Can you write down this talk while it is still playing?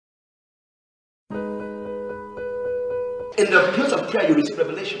In the place of prayer, you receive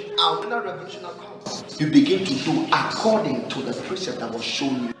revelation. And when that revelation comes, you begin to do according to the precept that was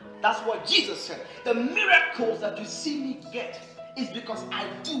shown you. That's what Jesus said. The miracles that you see me get is because I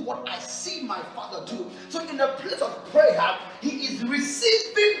do what I see my Father do. So in the place of prayer, he is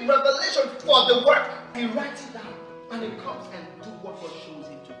receiving revelation for the work. He writes it down and he comes and do what God shows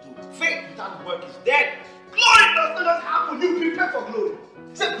him to do. Faith without work is dead. Glory does not happen. You prepare for glory.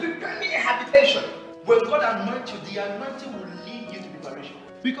 Say, prepare me a habitation. When God anoints you, the anointing will lead you to preparation.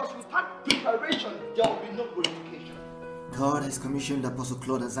 Because without preparation, there will be no glorification. God has commissioned Apostle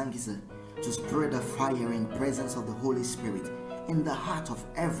Claude Azangisa to spread the fire and presence of the Holy Spirit in the heart of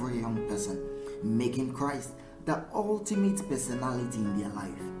every young person, making Christ the ultimate personality in their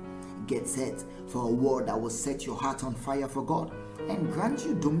life. Get set for a word that will set your heart on fire for God and grant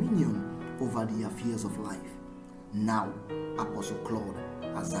you dominion over the affairs of life. Now, Apostle Claude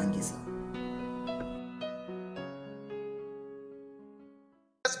Azangisa.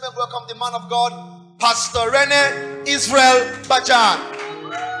 Let's welcome the man of God, Pastor Rene Badjan.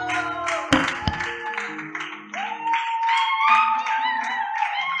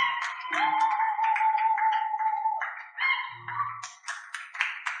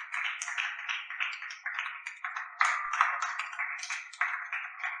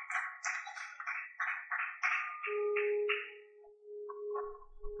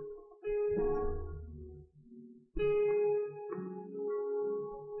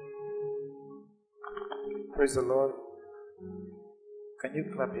 Praise the Lord. Can you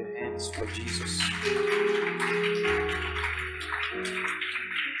clap your hands for Jesus?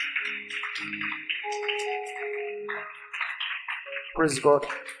 Praise God.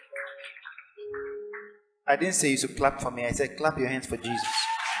 I didn't say you should clap for me. I said clap your hands for Jesus.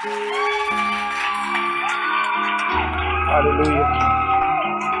 Hallelujah.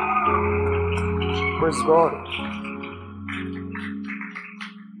 Praise God.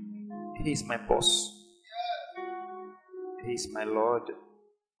 He's my boss. He's my Lord,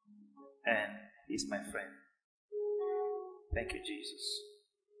 and He's my friend. Thank you, Jesus.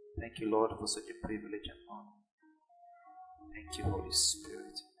 Thank you, Lord, for such a privilege and honor. Thank you, Holy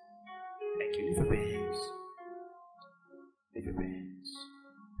Spirit. Thank you. Lift up your hands. Lift up your hands.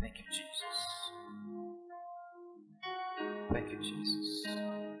 Thank you, Jesus. Thank you, Jesus.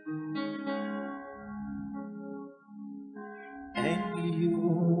 And you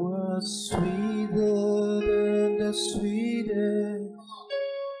are sweeter than the sweetest,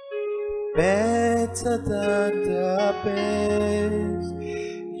 better than the best.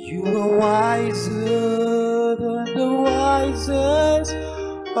 You are wiser than the wisest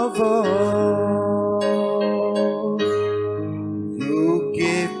of all. You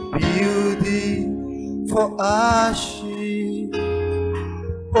give beauty for ashes,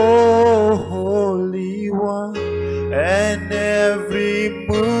 oh Holy One, and every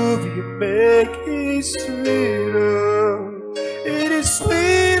move you make is sweeter. It is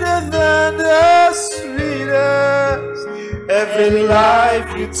sweeter than the sweetest. Every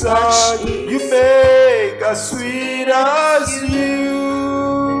life you touch, you make as sweet as you.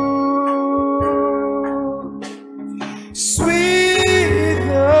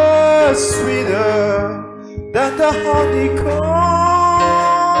 Sweeter, sweeter than the honeycomb.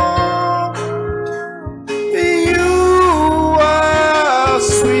 You are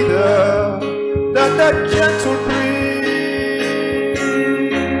sweeter than the gentle breeze.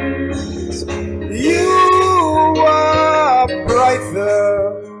 You are brighter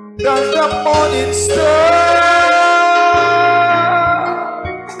than the morning star.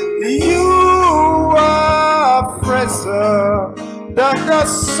 You are fresher than the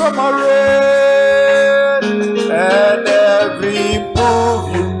summer rain. And every move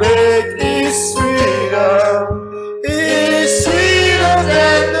you make is sweeter. It is sweeter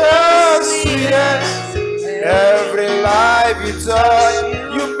than the sweetest. Every life you touch,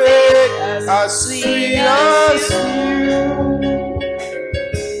 you make as sweet as you.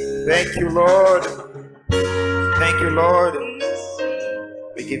 Thank you, Lord. Thank you, Lord.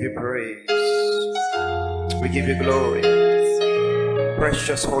 We give you praise. We give you glory.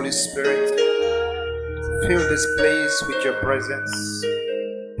 Precious Holy Spirit, fill this place with your presence.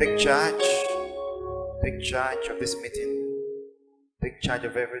 Take charge. Take charge of this meeting. Take charge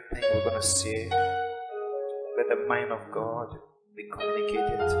of everything we're going to say. Let the mind of God be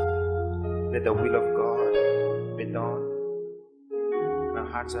communicated. Let the will of God be done. And our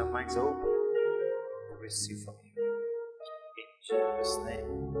hearts and minds open to receive from you. In Jesus' name.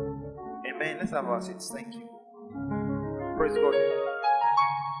 Amen. Let's have our seats. Thank you. Praise God.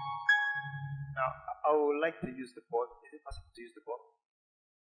 Now, I would like to use the board. Is it possible to use the board?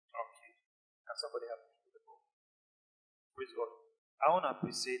 Okay. Can somebody help me with the board? Praise God. I want to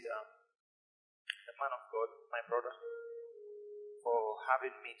appreciate the man of God, my brother, for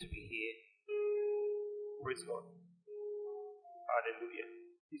having me to be here. Praise God. Hallelujah.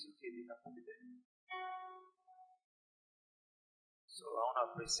 It's okay, we can put it there. So I want to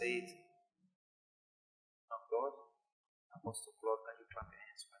appreciate God. Apostle Claude, can you clap your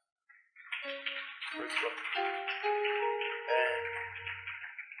hands, man? Praise God. And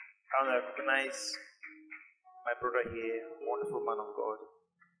I want to recognize my brother here, wonderful man of God,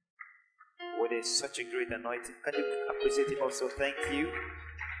 with such a great anointing. Can you appreciate him also? Thank you.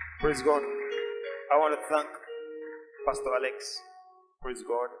 Praise God. I want to thank Pastor Alex. Praise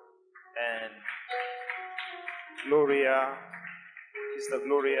God. And Gloria, Sister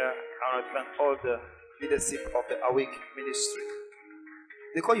Gloria. I want to thank all the leadership of the Awake ministry.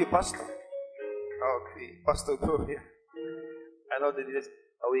 They call you Pastor. Okay, Pastor Gloria. I love the leadership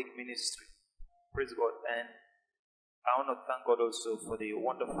of Awake ministry. Praise God. And I want to thank God also for the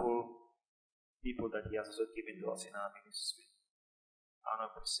wonderful people that He has also given to us in our ministry. I want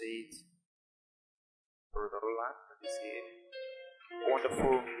to appreciate Brother Roland that is here.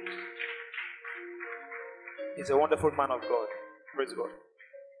 Wonderful. He's a wonderful man of God. Praise God.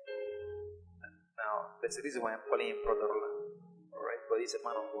 Now, that's the reason why I'm calling him Brother Roland. Alright, but he's a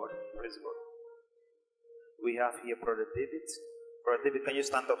man of God. Praise God. We have here Brother David. Brother David, can you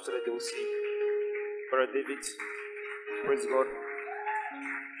stand up so that they will see? Brother David. Praise God.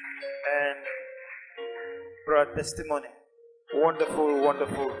 And Brother Testimony. Wonderful,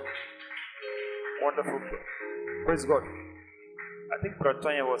 wonderful, wonderful. Praise God. I think Brother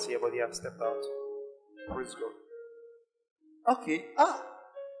Tonya was here, but he has stepped out. Praise God. Okay.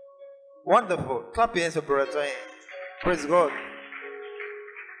 Wonderful. Clap your hands for Brother Tonya. Praise God.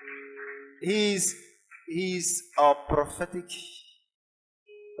 He's a prophetic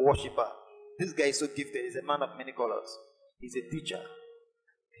worshiper. This guy is so gifted. He's a man of many colors. He's a teacher.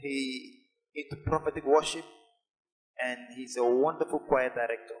 He into prophetic worship, and he's a wonderful choir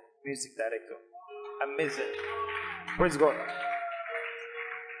director, music director. Amazing. Praise God.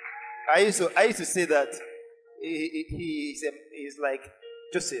 I used to say that he's like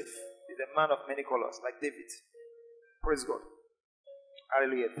Joseph. He's a man of many colors, like David. Praise God.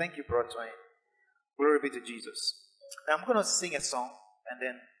 Hallelujah. Thank you, Brother Twain. Glory be to Jesus. Now I'm going to sing a song, and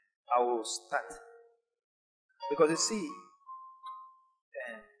then I will start. Because you see,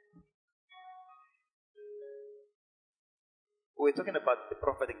 we're talking about the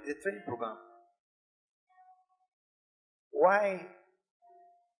prophetic, the training program. Why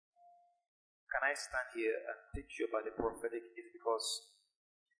can I stand here and teach you about the prophetic? Is because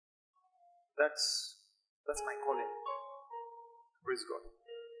that's my calling. Praise God.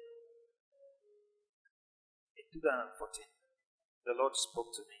 In 2014, the Lord spoke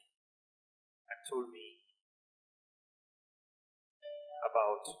to me and told me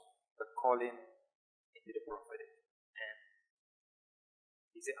about the calling into the prophetic. And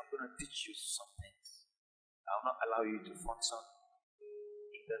He said, I'm going to teach you some things. I will not allow you to function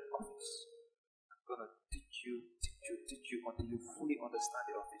in that office. I'm going to teach you until you fully understand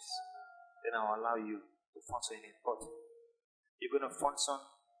the office. Then I will allow you to function in it. But you're going to function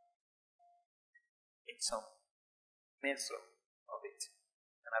in some measure of it.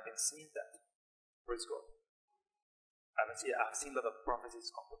 And I've been seeing that. Praise God. I've seen a lot of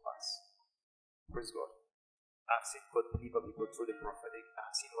prophecies come to pass. Praise God. I've seen God deliver people through the prophetic.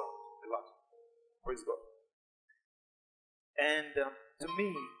 I've seen a lot. Praise God. And to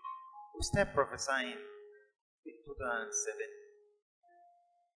me, we started prophesying in 2007.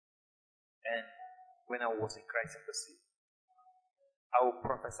 And when I was in Christ Embassy, I would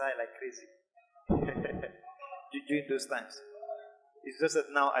prophesy like crazy. During those times. It's just that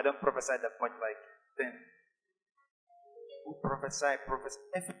now I don't prophesy that much like then. We prophesy.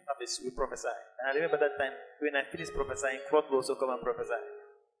 Every service we prophesy. And I remember that time when I finished prophesying, Claude will also come and prophesy.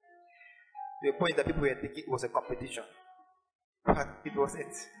 To the point that people were thinking it was a competition. But it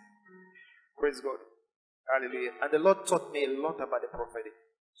wasn't. Praise God. Hallelujah. And the Lord taught me a lot about the prophetic.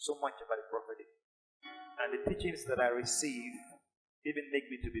 So much about the prophetic. And the teachings that I received even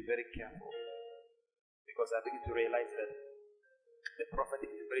make me to be very careful. Because I begin to realize that the prophetic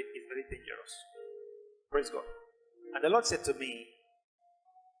is very dangerous. Praise God. And the Lord said to me,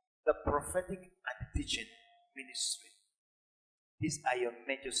 the prophetic and the teaching ministry, these are your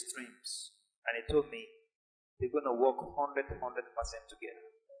major streams. And He told me, they're going to work 100% together.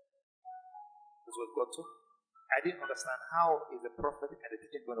 That's what God told me. I didn't understand how is the prophetic and the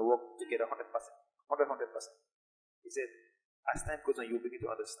teaching going to work together 100%. He said, as time goes on, you'll begin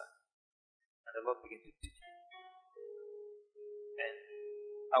to understand. And the Lord began to teach me. And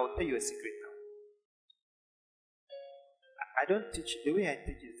I will tell you a secret now. I don't teach, the way I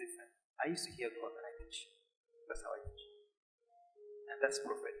teach is different. I used to hear God and I teach. That's how I teach. And that's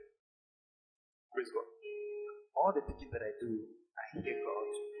prophetic. Praise God. All the teaching that I do, I hear God.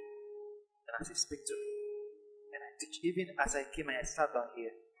 And as He speaks to me, and I teach. Even as I came and I sat down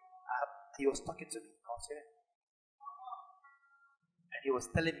here, He was talking to me. I was here. And He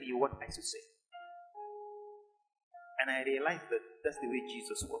was telling me what I should say. And I realized that that's the way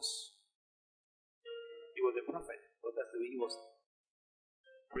Jesus was. He was a prophet, but that's the way He was.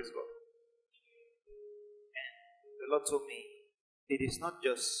 Praise God. And the Lord told me, it is not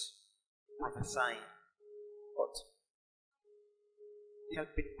just prophesying, but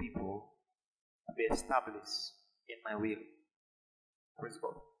helping people to be established in my will. Praise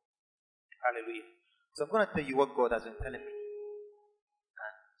God. Hallelujah. So I'm going to tell you what God has been telling me.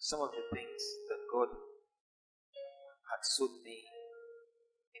 And some of the things that God had showed me.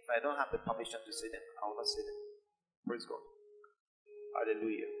 If I don't have the permission to say them, I will not say them. Praise God.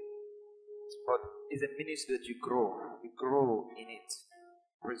 Hallelujah. But it's a ministry that you grow. You grow in it.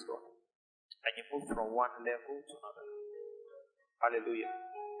 Praise God. And you move from one level to another. Hallelujah.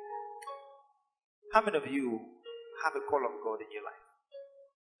 How many of you have a call of God in your life?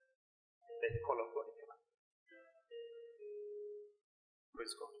 There's a call of God in your life.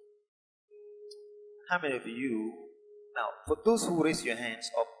 Praise God. How many of you, now, for those who raise your hands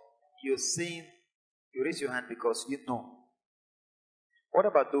up, you're saying, you raise your hand because you know. What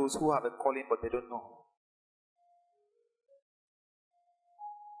about those who have a calling but they don't know?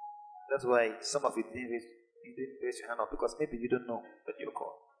 That's why some of you didn't raise your hand up, because maybe you don't know that you're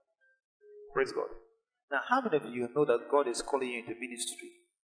called. Praise God. Now, how many of you know that God is calling you into ministry,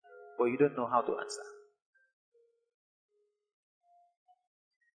 but you don't know how to answer?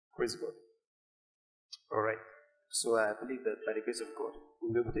 Praise God. Alright. So I believe that by the grace of God,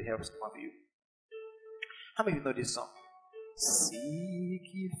 we'll be able to help some of you. How many of you know this song?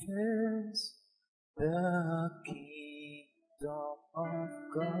 Seek ye first the kingdom of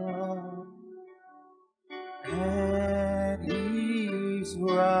God and His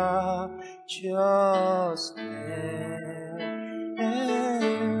righteousness.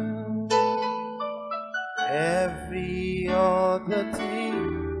 Every other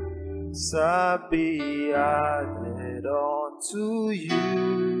thing shall be added unto you.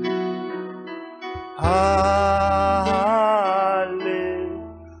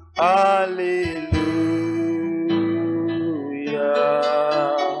 Hallelujah.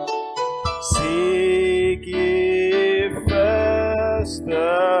 Seek ye first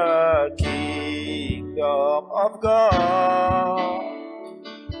the kingdom of God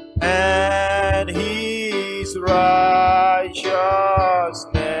and His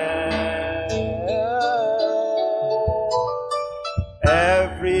righteousness.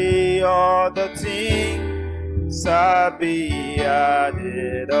 Every other thing shall be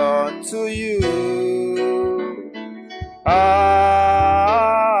added unto you.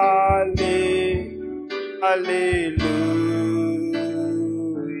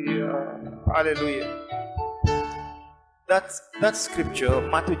 Hallelujah. Hallelujah. That scripture,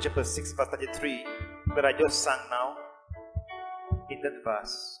 Matthew chapter 6, verse 33, that I just sang now, in that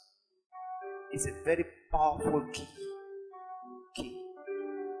verse, is a very powerful key.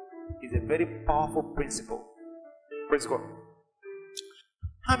 Is a very powerful principle. Praise God.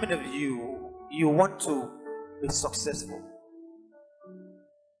 How many of you want to be successful?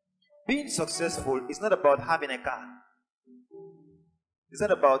 Being successful is not about having a car. It's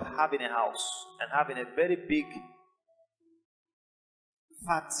not about having a house and having a very big,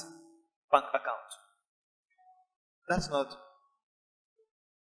 fat bank account. That's not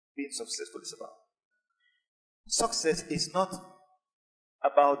being successful is about. Success is not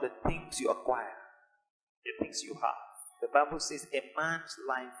about the things you acquire, the things you have. The Bible says a man's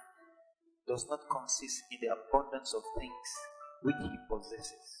life does not consist in the abundance of things which he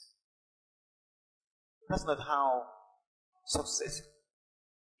possesses. That's not how success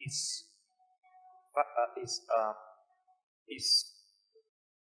is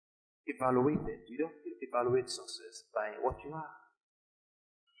evaluated. You don't evaluate success by what you are.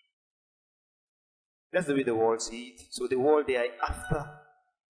 That's the way the world sees it. So the world, they are after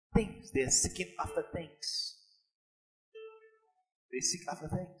things. They are seeking after things. They seek after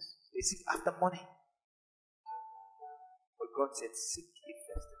things. They seek after money. But God said, seek ye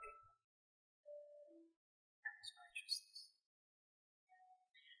first the kingdom and His righteousness.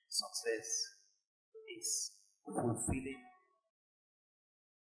 Success is fulfilling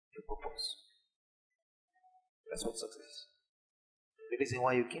your purpose. That's what success is. The reason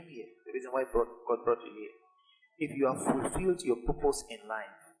why you came here, the reason why God brought you here. If you have fulfilled your purpose in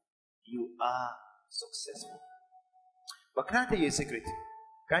life, you are successful. But can I tell you a secret?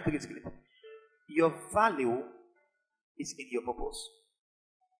 Can I tell you a secret? Your value is in your purpose.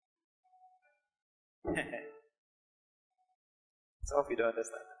 Some of you don't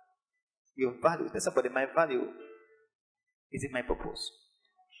understand. Your value, tell somebody, my value is in my purpose.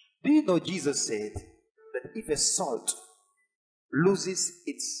 Do you know Jesus said that if a salt loses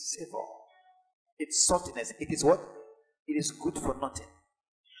its savor, its saltiness, it is what? It is good for nothing.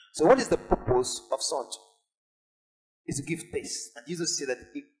 So what is the purpose of salt? It's to give taste. And Jesus said that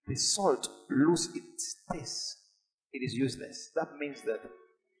if the salt loses its taste, it is useless. That means that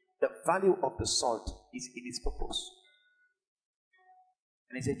the value of the salt is in its purpose.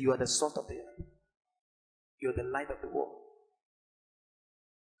 And he said, you are the salt of the earth. You are the light of the world.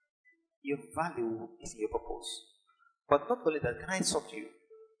 Your value is in your purpose. But not only that, can I insult you?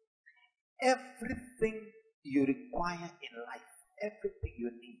 Everything you require in life, everything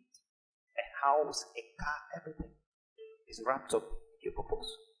you need, a house, a car, everything is wrapped up in your purpose.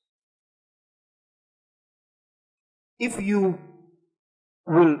 If you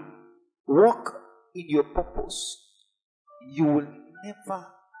will walk in your purpose, you will never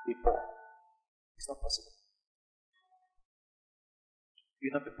be poor. It's not possible.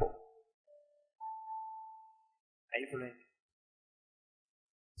 You will not be poor. Are you following?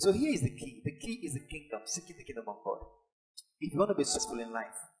 So here is the key. The key is the kingdom, seeking the kingdom of God. If you want to be successful in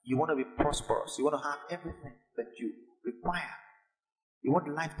life, you want to be prosperous, you want to have everything that you require, you want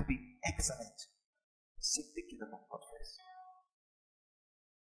life to be excellent, seek the kingdom of God first.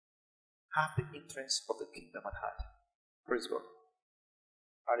 Have the interests of the kingdom at heart. Praise God.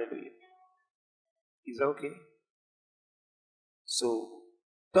 Hallelujah. Is that okay? So,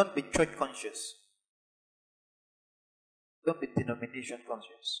 don't be church conscious. Don't be denomination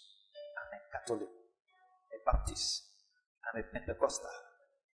conscious. I'm a Catholic, a Baptist, I'm a Pentecostal,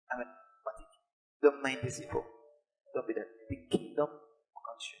 I'm a Prophetic. Don't mind these people. Don't be that. Be kingdom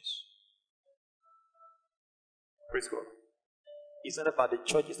conscious. Praise God. It's not about the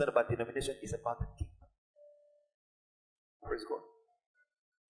church, it's not about denomination, it's about the kingdom. Praise God.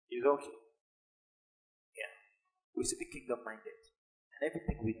 Is it okay? Yeah. We should be kingdom minded. And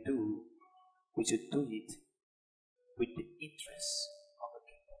everything we do, we should do it with the interests of the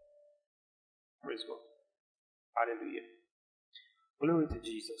kingdom. Praise God. Hallelujah. Glory to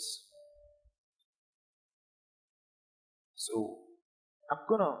Jesus. So, I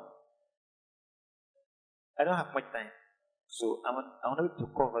don't have much time. So, I want to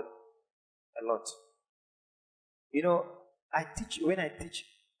cover a lot. You know, when I teach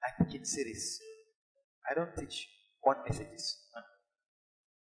in series. I don't teach one messages.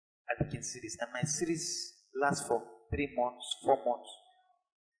 I teach in series. And my series lasts for 3 months, 4 months.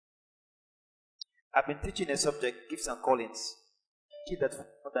 I've been teaching a subject, gifts and callings. Did that for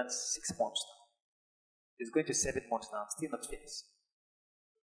more than 6 months now. It's going to 7 months now. I'm still not finished.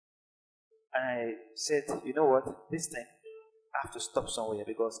 And I said, you know what? This time I have to stop somewhere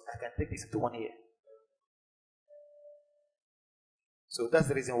because I can take this into 1 year. So that's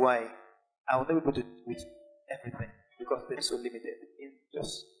the reason why I will never be able to do with everything because they're so limited. In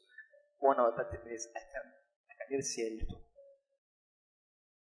just 1 hour, 30 minutes, I can only say a little.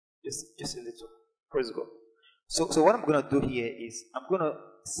 Just a little. Praise God. So what I'm going to do here is I'm going to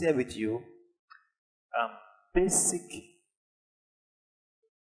share with you basic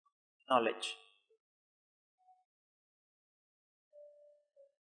knowledge.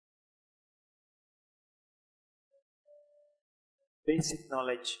 Basic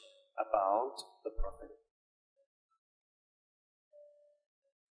knowledge about the prophet.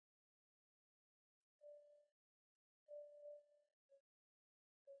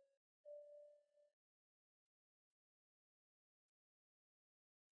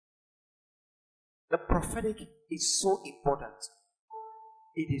 The prophetic is so important.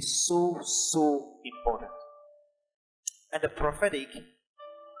 It is so important. And the prophetic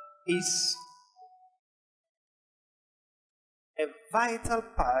is a vital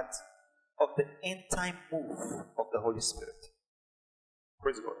part of the end time move of the Holy Spirit.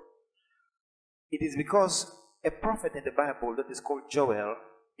 Praise God. It is because a prophet in the Bible that is called Joel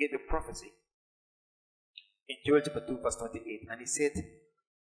gave a prophecy in Joel chapter 2 verse 28, and he said,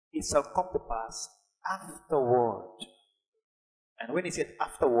 it shall come to pass afterward. And when he said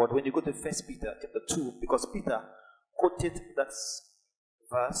afterward, when you go to 1 Peter chapter 2, because Peter quoted that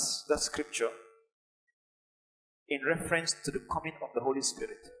verse, that scripture, in reference to the coming of the Holy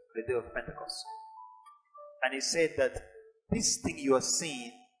Spirit, the day of Pentecost. And he said that this thing you are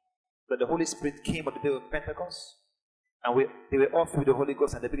seeing, that the Holy Spirit came on the day of Pentecost, and they were all filled with the Holy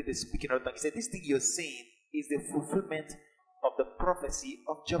Ghost, and they began to speak in other tongues. He said, this thing you are seeing is the fulfillment of the prophecy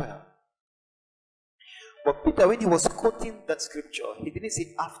of Joel. But Peter, when he was quoting that scripture, he didn't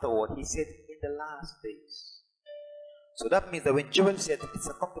say afterward. He said in the last days. So that means that when Joel said it's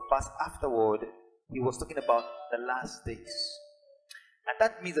a come to pass afterward, he was talking about the last days. And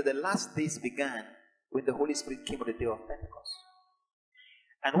that means that the last days began when the Holy Spirit came on the day of Pentecost.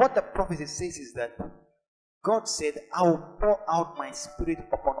 And what the prophecy says is that God said, I will pour out my spirit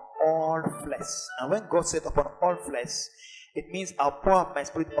upon all flesh. And when God said upon all flesh, it means I'll pour out my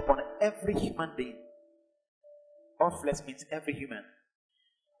spirit upon every human being. All flesh means every human.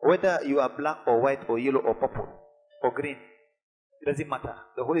 Whether you are black or white or yellow or purple or green, it doesn't matter.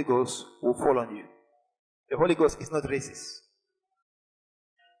 The Holy Ghost will fall on you. The Holy Ghost is not racist.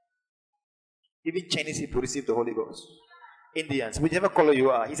 Even Chinese people receive the Holy Ghost. Indians, whichever color you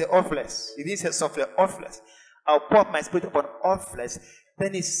are, he said all flesh. He didn't say some flesh, all flesh. I'll pour out my spirit upon all flesh.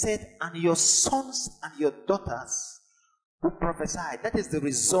 Then he said, and your sons and your daughters will prophesy. That is the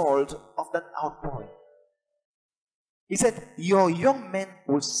result of that outpouring. He said, your young men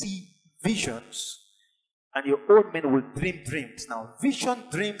will see visions, and your old men will dream dreams. Now, vision,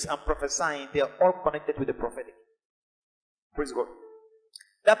 dreams, and prophesying, they are all connected with the prophetic. Praise God.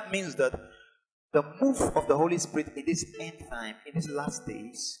 That means that the move of the Holy Spirit in this end time, in these last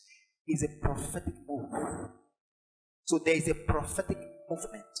days, is a prophetic move. So there is a prophetic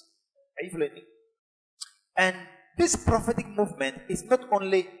movement. Are you following me? And this prophetic movement is not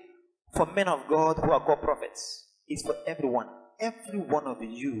only for men of God who are called prophets. It's for everyone. Every one of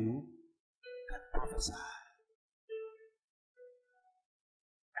you can prophesy.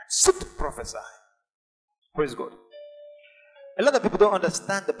 And should prophesy. Praise God. A lot of people don't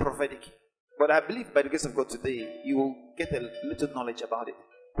understand the prophetic. But I believe by the grace of God today, you will get a little knowledge about it.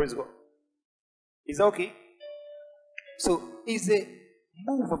 Praise God. Is that okay? So, it's a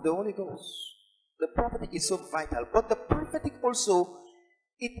move of the Holy Ghost. The prophetic is so vital. But the prophetic also,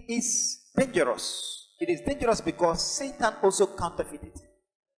 it is dangerous. It is dangerous because Satan also counterfeits it.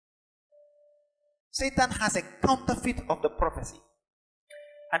 Satan has a counterfeit of the prophecy.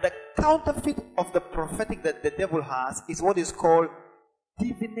 And the counterfeit of the prophetic that the devil has is what is called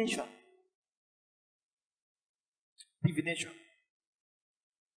divination. Divination.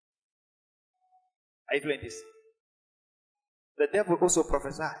 Are you feeling this? The devil also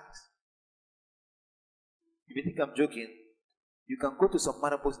prophesies. If you think I'm joking, you can go to some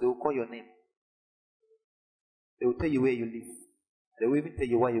marabouts, they will call your name. They will tell you where you live. They will even tell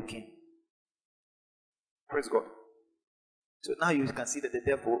you why you came. Praise God. So now you can see that the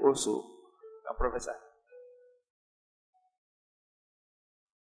devil also can prophesy.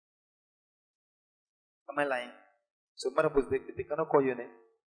 Am I lying? So marabouts, they cannot call your name.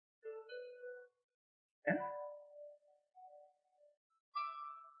 Eh?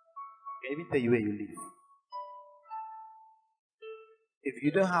 They can even tell you where you live. If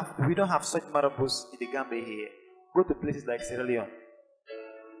we don't have such marabouts in the Gambia here, go to places like Sierra Leone,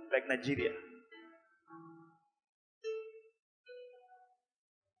 like Nigeria.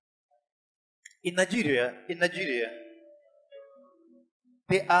 In Nigeria,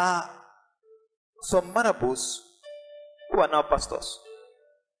 there are some marabouts who are now pastors.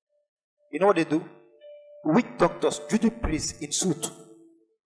 You know what they do? Witch doctors, Juju priests in suit.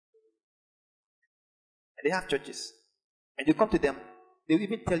 And they have churches. And you come to them, they will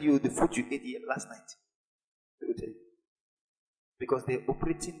even tell you the food you ate here last night. They will tell you. Because they're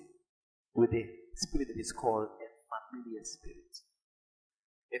operating with a spirit that is called a familiar spirit.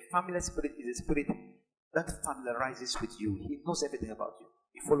 A familiar spirit is a spirit that familiarizes with you. He knows everything about you.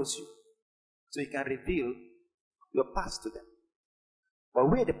 He follows you. So he can reveal your past to them. But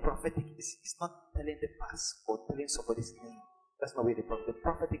where the prophetic is not telling the past or telling somebody's name. That's not where the prophetic. The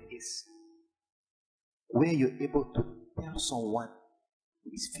prophetic is where you're able to tell someone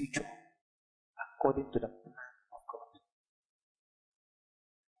his future according to the plan of God.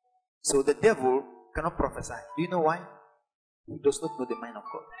 So the devil cannot prophesy. Do you know why? He does not know the mind of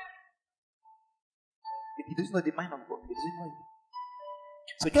God. He doesn't know the mind of God. He doesn't know it.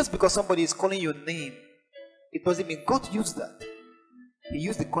 So just because somebody is calling your name, it doesn't mean God used that. He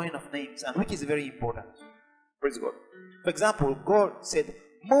used the calling of names, and which is very important. Praise God. For example, God said,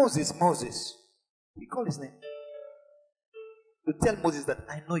 Moses, Moses. He called his name. To tell Moses that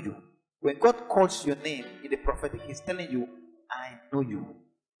I know you. When God calls your name in the prophetic, he's telling you, I know you.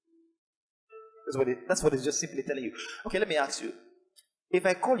 That's what he's just simply telling you. Okay, let me ask you. If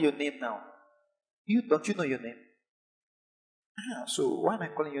I call your name now, don't you know your name? So why am I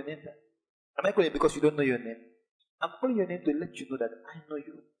calling your name then? Am I calling it because you don't know your name? I'm calling your name to let you know that I know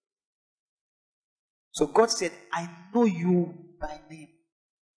you. So God said, I know you by name.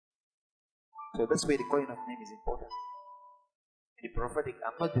 So that's why the calling of name is important. In the prophetic,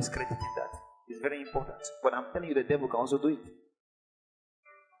 I'm not discrediting that. It's very important. But I'm telling you, the devil can also do it.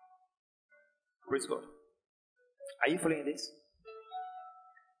 Praise God. Are you following this?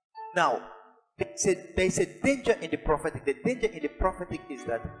 Now, there's a danger in the prophetic. The danger in the prophetic is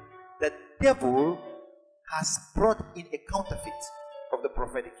that the devil has brought in a counterfeit of the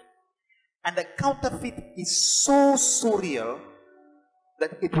prophetic. And the counterfeit is so real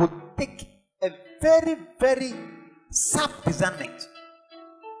that it will take a very, very sharp discernment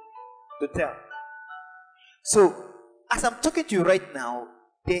to tell. So, as I'm talking to you right now,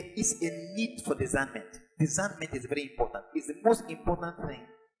 there is a need for discernment. Discernment is very important. It's the most important thing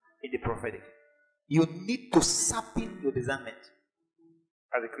in the prophetic. You need to sharpen your discernment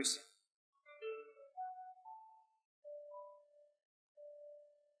as a Christian.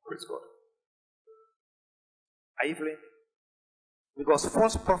 Praise God. Are you following? Because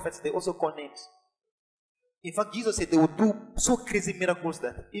false prophets, they also call names. In fact, Jesus said they would do so crazy miracles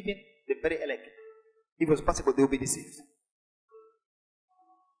that even the very elect, if it was possible, they will be deceived.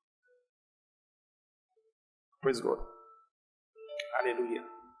 Praise God. Hallelujah.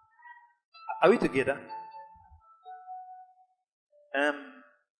 Are we together?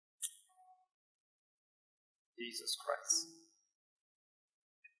 Jesus Christ.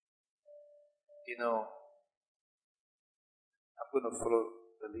 You know, I'm going to follow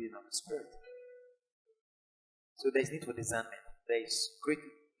the leading of the Spirit. So there is need for discernment. There is great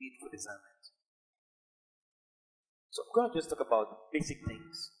need for discernment. So I'm going to just talk about basic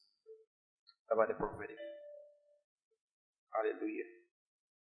things about the prophetic. Hallelujah.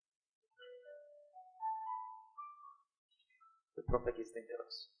 The prophet is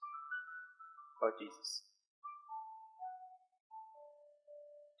dangerous. About Jesus.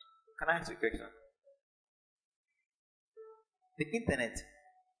 Can I ask you a question? The internet,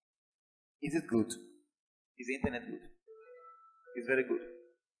 is it good? Is the internet good? It's very good.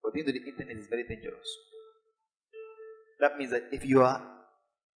 But the internet is very dangerous. That means that if you are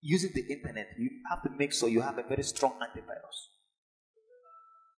using the internet, you have to make sure you have a very strong antivirus.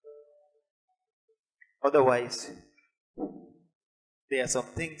 Otherwise, there are some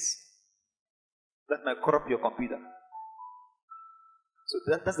things that might corrupt your computer. So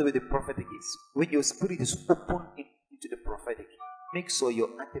that's the way the prophetic is. When your spirit is open into the prophetic, make sure your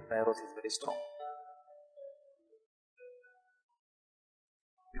antivirus is very strong.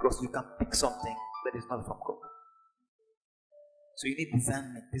 Because you can pick something that is not from God. So you need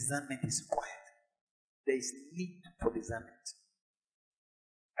discernment. Discernment is required. There is need for discernment.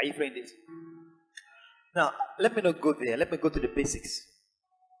 Are you following this? Now, let me not go there. Let me go to the basics.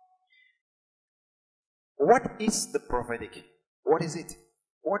 What is the prophetic? What is it?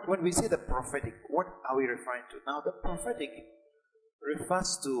 When we say the prophetic, what are we referring to? Now, the prophetic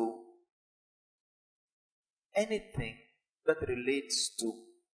refers to anything that relates to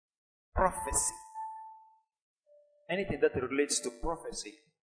prophecy. Anything that relates to prophecy.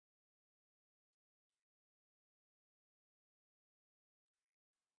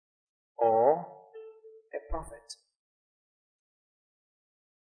 Or a prophet.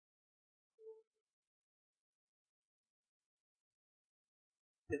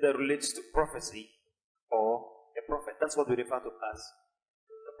 That relates to prophecy or a prophet. That's what we refer to as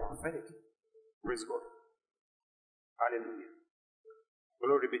the prophetic. Praise God. Hallelujah.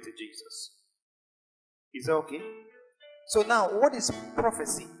 Glory be to Jesus. Is that okay? So now, what is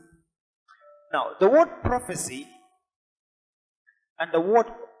prophecy? Now, the word prophecy and the word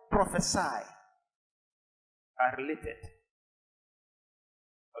prophesy are related.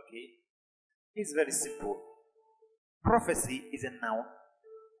 Okay? It's very simple. Prophecy is a noun.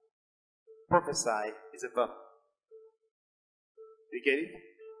 Prophesy is a verb. You get it?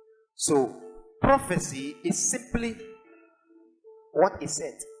 So, prophecy is simply what is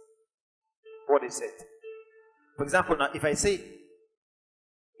said. What is said. For example, now, if I say,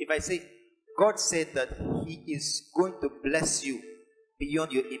 God said that He is going to bless you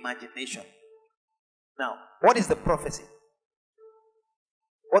beyond your imagination. Now, what is the prophecy?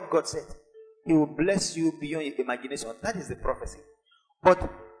 What God said. He will bless you beyond your imagination. That is the prophecy.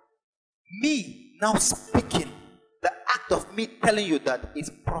 But me now speaking, the act of me telling you that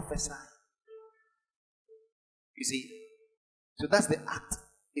is prophesying. You see? So that's the act.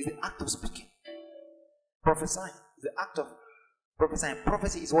 It's the act of speaking. Prophesying is the act of prophesying.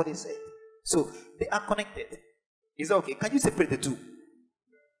 Prophecy is what he said. So they are connected. Is that okay? Can you separate the two?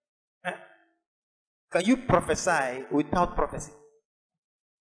 Huh? Can you prophesy without prophecy?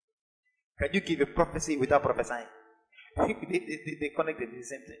 Can you give a prophecy without prophesying? they connected. It's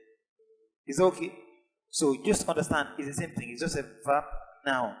the same thing. Is that okay? So just understand, it's the same thing. It's just a verb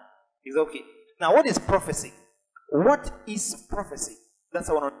now. Is that okay? Now, what is prophecy? What is prophecy? That's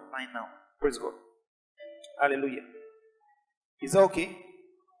what I want to find now. Praise God. Hallelujah. Is that okay?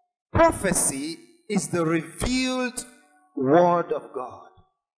 Prophecy is the revealed word of God.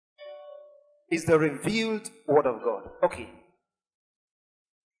 Is the revealed word of God. Okay.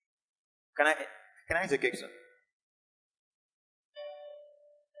 Can I ask a question?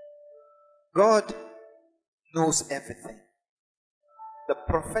 God knows everything. The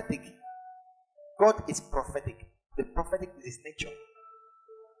prophetic, God is prophetic. The prophetic is his nature.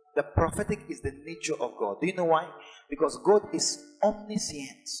 The prophetic is the nature of God. Do you know why? Because God is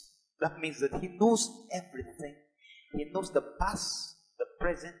omniscient. That means that he knows everything. He knows the past, the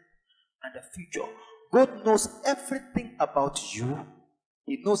present, and the future. God knows everything about you.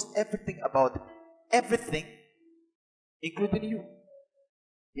 He knows everything about everything, including you.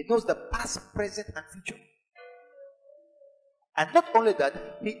 He knows the past, present, and future. And not only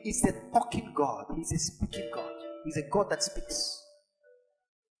that, he is a talking God. He's a speaking God. He's a God that speaks.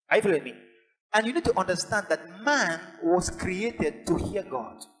 Are you following me? And you need to understand that man was created to hear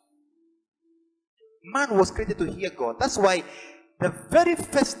God. Man was created to hear God. That's why the very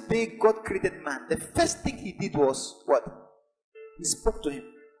first day God created man, the first thing he did was what? He spoke to him.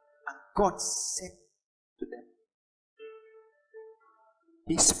 And God said to them.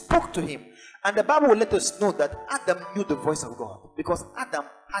 He spoke to him. And the Bible will let us know that Adam knew the voice of God. Because Adam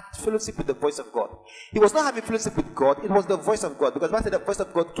had fellowship with the voice of God. He was not having fellowship with God. It was the voice of God. Because the Bible said the voice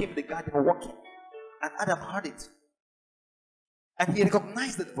of God came in the garden walking. And Adam heard it. And he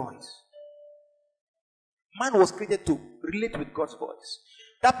recognized that voice. Man was created to relate with God's voice.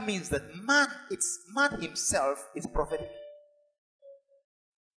 That means that man himself is prophetic.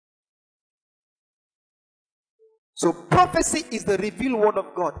 So prophecy is the revealed word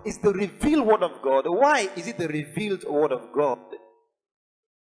of God. It's the revealed word of God. Why is it the revealed word of God?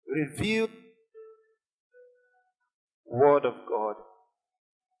 Revealed word of God.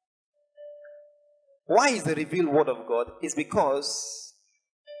 Why is the revealed word of God? It's because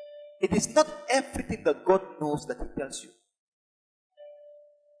it is not everything that God knows that he tells you.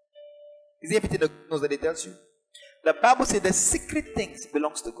 Is it everything that God knows that he tells you? The Bible says the secret things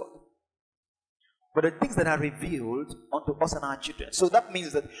belongs to God. But the things that are revealed unto us and our children. So that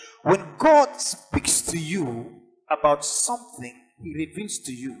means that when God speaks to you about something, he reveals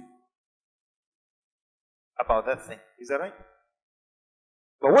to you about that thing. Is that right?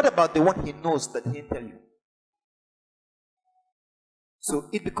 But what about the one he knows that he didn't tell you? So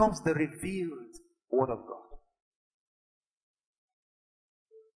it becomes the revealed word of God.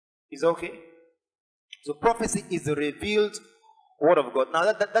 Is that okay? So prophecy is the revealed word of God. Now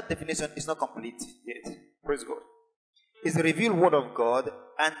that definition is not complete yet. Praise God. It's the revealed word of God,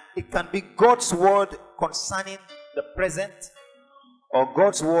 and it can be God's word concerning the present or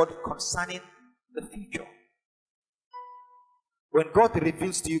God's word concerning the future. When God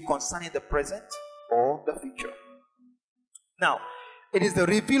reveals to you concerning the present or the future. Now, it is the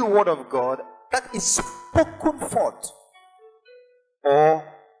revealed word of God that is spoken forth or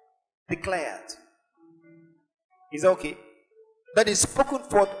declared. Is that okay? That is spoken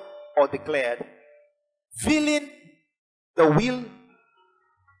forth or declared, feeling the will,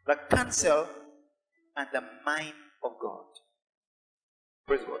 the counsel, and the mind of God.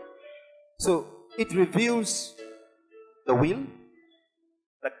 Praise God. So it reveals the will,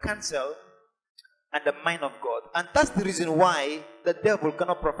 the counsel, and the mind of God. And that's the reason why the devil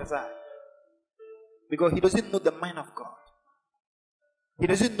cannot prophesy. Because he doesn't know the mind of God. He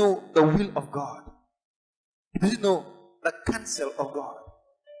doesn't know the will of God. He doesn't know the counsel of God.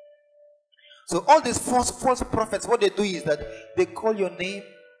 So all these false prophets, what they do is that they call your name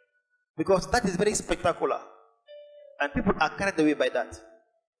because that is very spectacular. And people are carried away by that.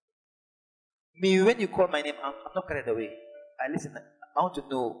 Me, when you call my name, I'm not carried away. I listen. I want to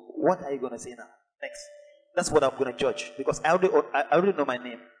know, what are you going to say now? Next. That's what I'm going to judge. Because I already know my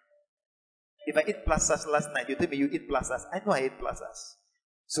name. If I eat plasters last night, you tell me you eat plasters. I know I eat plasters.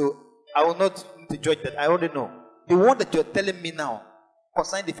 So I will not need to judge that. I already know. The one that you're telling me now,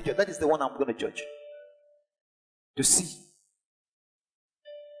 concerning the future, that is the one I'm going to judge. To see.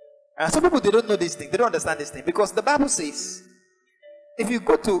 And some people, they don't know this thing. They don't understand this thing. Because the Bible says, if you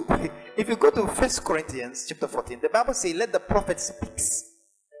go to 1 Corinthians chapter 14, the Bible says, let the prophet speak.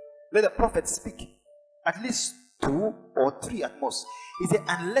 Let the prophet speak. At least 2 or 3 at most. He said,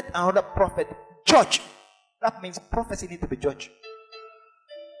 and let another prophet judge. That means prophecy needs to be judged.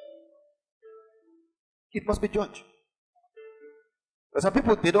 It must be judged. But some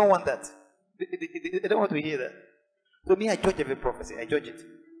people, they don't want that. They don't want to hear that. So me, I judge every prophecy. I judge it.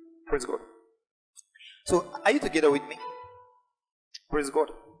 Praise God. So are you together with me? Praise God.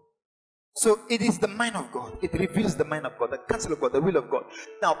 So it is the mind of God. It reveals the mind of God, the counsel of God, the will of God.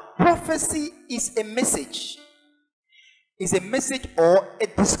 Now, prophecy is a message. It's a message or a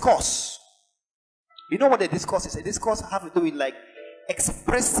discourse. You know what a discourse is? A discourse has to do with like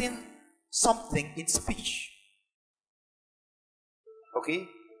expressing something in speech. Okay?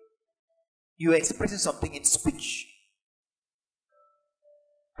 You are expressing something in speech.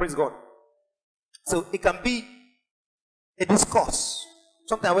 Praise God. So it can be a discourse.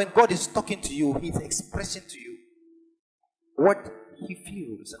 Sometimes when God is talking to you, He's expressing to you what He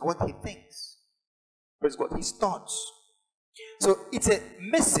feels and what He thinks. Praise God. His thoughts. So it's a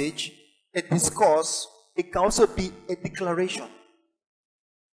message, a discourse. It can also be a declaration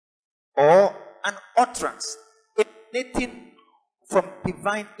or an utterance emanating from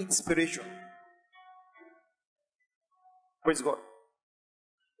divine inspiration. Praise God.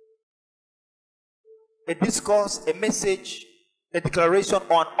 A discourse, a message, a declaration,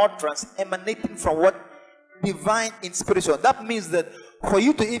 or an utterance emanating from what? Divine inspiration. That means that for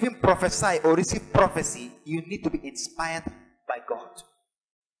you to even prophesy or receive prophecy, you need to be inspired by God.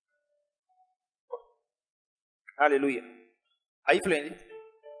 Hallelujah. Are you feeling it?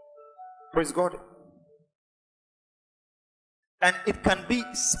 Praise God. And it can be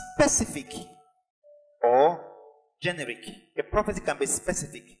specific or generic. A prophecy can be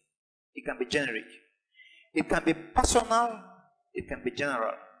specific. It can be generic. It can be personal. It can be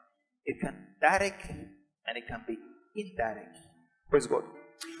general. It can be direct and it can be indirect. Praise God.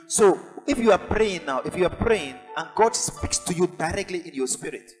 So if you are praying now, if you are praying and God speaks to you directly in your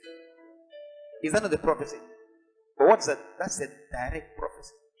spirit, is that not a prophecy? But what's that? That's a direct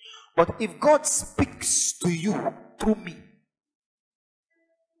prophecy. But if God speaks to you through me,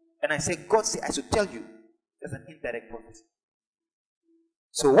 and I say, God say, I should tell you, that's an indirect prophecy.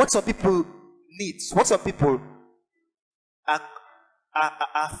 So what some people need, what some people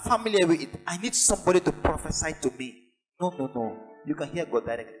are familiar with it, I need somebody to prophesy to me. No. You can hear God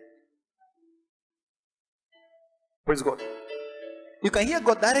directly. Praise God. You can hear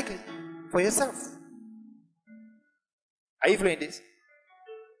God directly for yourself. Are you feeling this?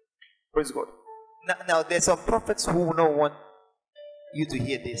 Praise God. Now there's some prophets who will not want you to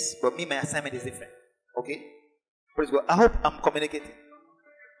hear this, but me, my assignment is different. Okay? Praise God. I hope I'm communicating.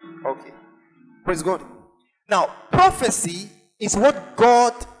 Okay. Praise God. Now, prophecy is what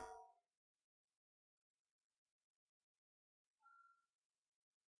God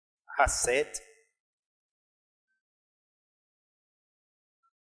has said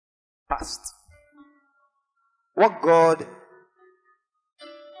past. What God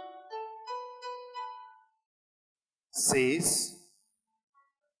says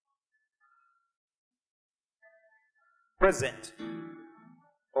present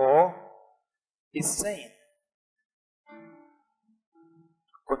or is saying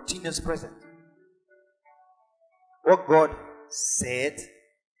continuous present. What God said,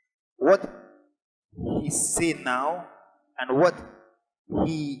 what He said now, and what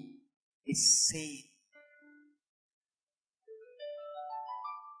He is saying.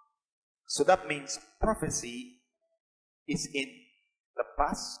 So that means prophecy is in the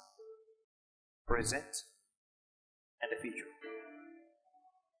past, present, and the future.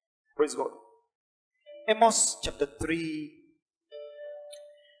 Praise God. Amos chapter 3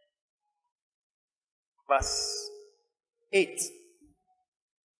 verse 8.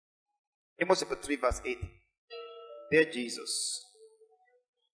 Amos chapter 3 verse 8. Dear Jesus,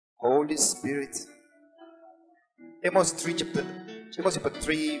 Holy Spirit. Amos chapter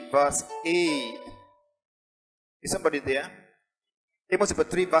 3 verse 8. Is somebody there? Amos chapter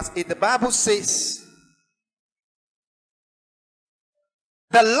 3 verse 8. The Bible says,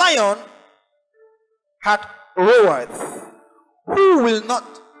 the lion hath roared. Who will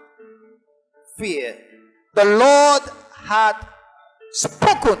not fear? The Lord hath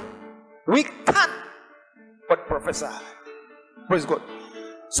spoken. We can't but prophesy. Praise God.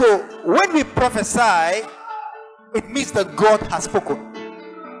 So when we prophesy, it means that God has spoken.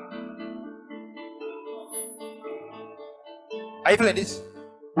 Are you feeling this?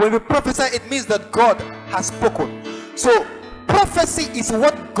 When we prophesy, it means that God has spoken. So prophecy is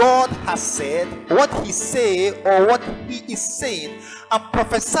what God has said, what He say, or what He is saying, and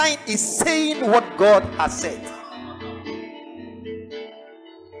prophesying is saying what God has said.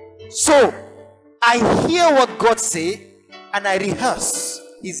 So I hear what God say and I rehearse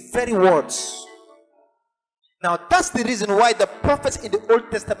His very words. Now that's the reason why the prophets in the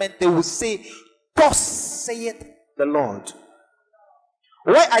Old Testament, they will say, thus saith the Lord.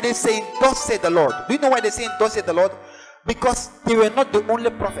 Why are they saying thus saith the Lord? Do you know why they're saying thus saith the Lord? Because they were not the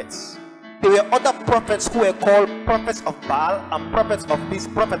only prophets. There were other prophets who were called prophets of Baal, and prophets of this,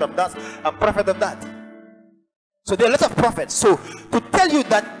 prophet of that, and prophet of that. So there are lots of prophets. So to tell you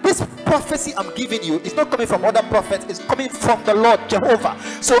that this prophecy I'm giving you is not coming from other prophets, it's coming from the Lord Jehovah.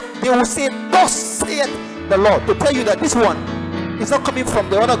 So they will say, thus saith the Lord, to tell you that this one is not coming from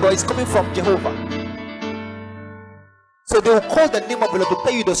the other God, it's coming from Jehovah. So they will call the name of the Lord to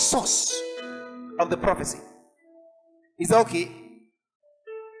tell you the source of the prophecy. Is that okay?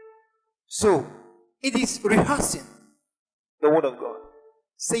 So it is rehearsing the word of God,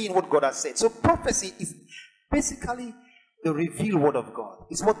 saying what God has said. So prophecy is basically the revealed word of God.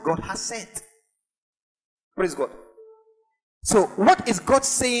 It's what God has said. Praise God. So what is God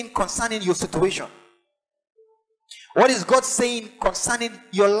saying concerning your situation? What is God saying concerning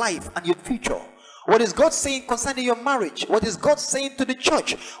your life and your future? What is God saying concerning your marriage? What is God saying to the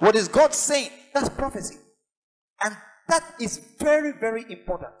church? What is God saying? That's prophecy. And that is very, very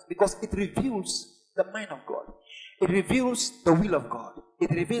important because it reveals the mind of God. It reveals the will of God. It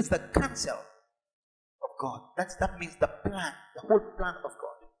reveals the counsel of God. That means the plan, the whole plan of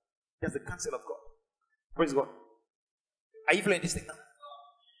God. That's the counsel of God. Praise God. Are you following this thing now?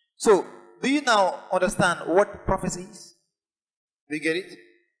 So, do you now understand what prophecy is? Do you get it?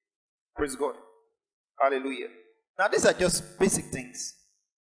 Praise God. Hallelujah. Now, these are just basic things.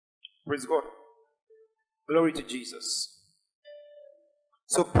 Praise God. Glory to Jesus.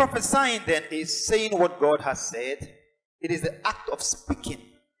 So, prophesying then is saying what God has said. It is the act of speaking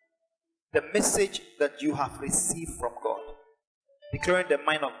the message that you have received from God, declaring the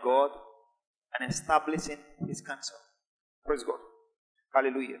mind of God and establishing His counsel. Praise God.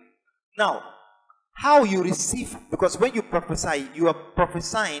 Hallelujah. Now, how you receive, because when you prophesy, you are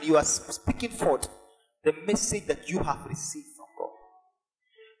prophesying, you are speaking forth the message that you have received from God.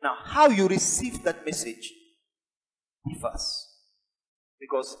 Now, how you receive that message differs,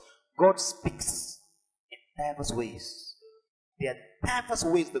 because God speaks in diverse ways. There are diverse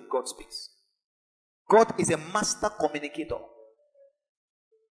ways that God speaks. God is a master communicator.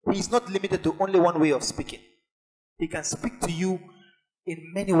 He is not limited to only one way of speaking. He can speak to you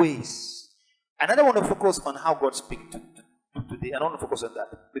in many ways. And I don't want to focus on how God speaks today. I don't want to focus on that,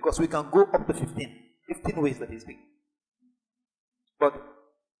 because we can go up to 15 ways that He speaks. But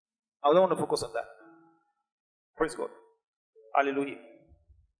I don't want to focus on that. Praise God. Hallelujah.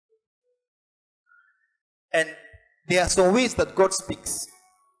 And there are some ways that God speaks.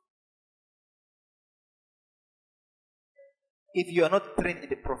 If you are not trained in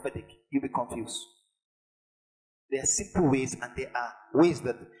the prophetic, you'll be confused. There are simple ways and there are ways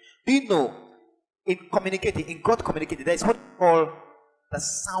that, do you know, in communicating, in God communicating, there is what we call the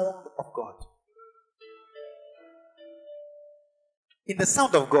sound of God. In the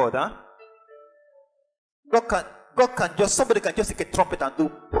sound of God, God can just, somebody can just take a trumpet and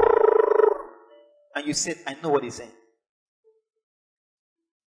do, and you said, I know what He's saying.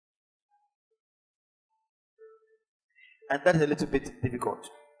 And that is a little bit difficult.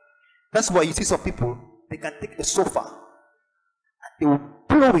 That's why you see some people, they can take a sofa and they will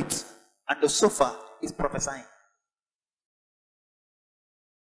blow it, and the sofa is prophesying.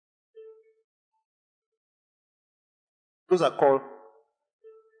 Those are called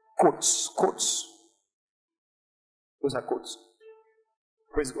quotes. Those are quotes.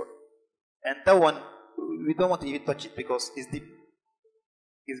 Praise God. And that one, we don't want to even touch it because it's deep.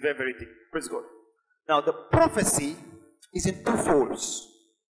 It's very, very deep. Praise God. Now, the prophecy is in two folds.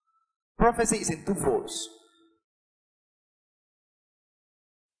 Prophecy is in two folds.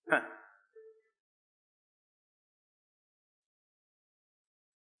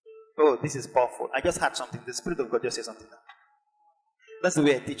 Oh, this is powerful. I just had something. The Spirit of God just said something now. That's the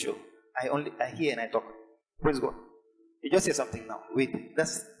way I teach you. I hear and I talk. Praise God. He just said something now. Wait,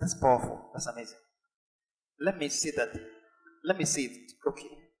 that's powerful. That's amazing. Let me see that. Let me see it. Okay.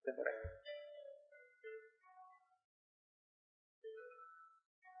 Let me write.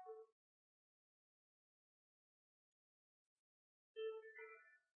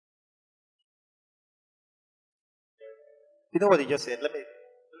 You know what he just said? Let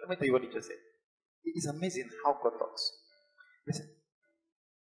me tell you what he just said. It is amazing how God talks. Listen.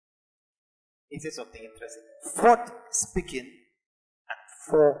 He said something interesting. Forth speaking and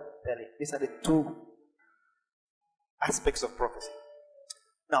foretelling. These are the two aspects of prophecy.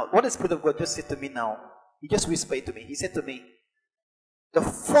 Now, what the Spirit of God just said to me now, He just whispered it to me. He said to me, the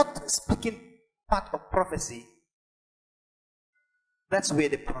forth speaking part of prophecy, that's where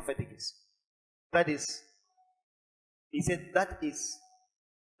the prophetic is. That is, He said, that is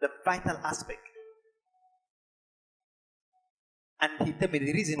the vital aspect. And He told me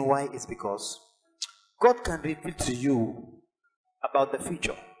the reason why is because God can reveal to you about the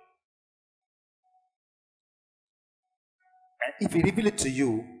future. And if he reveals it to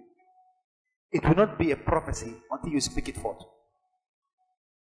you, it will not be a prophecy until you speak it forth.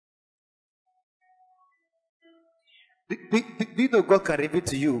 Do you know God can reveal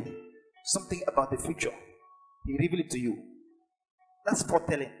to you something about the future? He reveals it to you. That's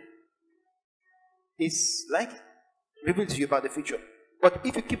foretelling. It's like revealed to you about the future. But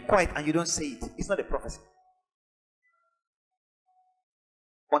if you keep quiet and you don't say it, it's not a prophecy.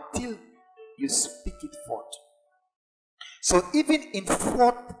 Until you speak it forth. So even in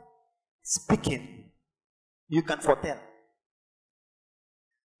forth speaking, you can foretell.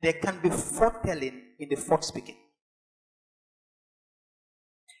 There can be foretelling in the forth speaking.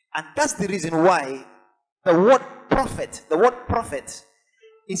 And that's the reason why the word prophet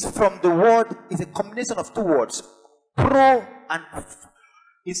is from the word, is a combination of two words. Pro and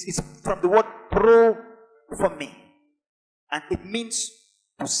is from the word pro for me. And it means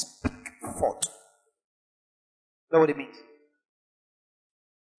to speak forth. That's what it means.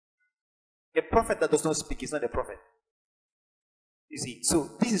 A prophet that does not speak is not a prophet. You see,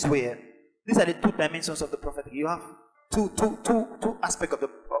 so this is where, these are the two dimensions of the prophet. You have two aspects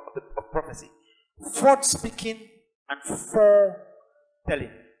of prophecy. Forth speaking and foretelling.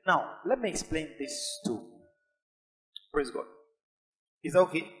 Now, let me explain this too. Praise God. Is that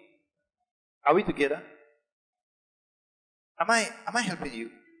okay? Are we together? Am I helping you?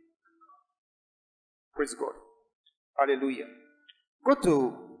 Praise God. Hallelujah. Go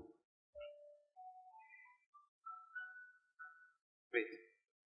to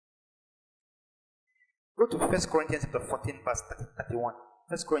Go to 1 Corinthians chapter 14, verse 31.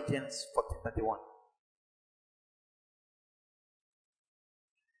 1 Corinthians 14, 31.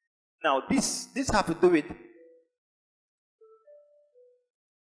 Now, this has to do with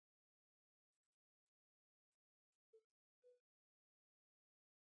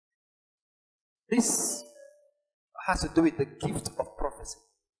the gift of prophecy.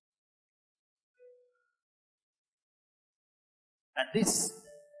 And this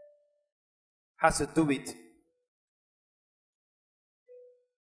has to do with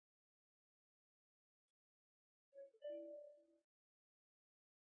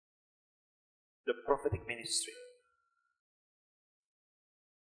the prophetic ministry.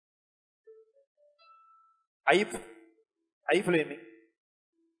 Are you following me?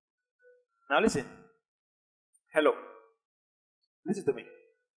 Now listen. Hello. Listen to me.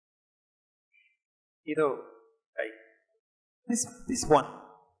 You know, this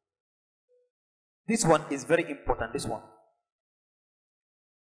one is very important. This one.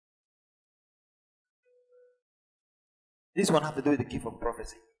 This one has to do with the gift of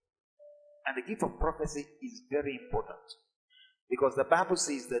prophecy. And the gift of prophecy is very important. Because the Bible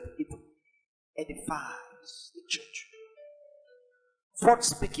says that it edifies the church. Forth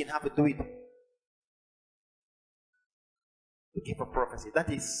speaking has to do with the gift of prophecy. That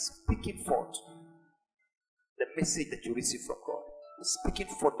is speaking forth the message that you receive from God. Speaking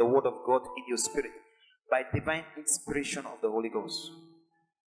forth the word of God in your spirit by divine inspiration of the Holy Ghost.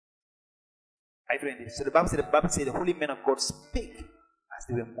 I read this. So the Bible said the holy men of God spake as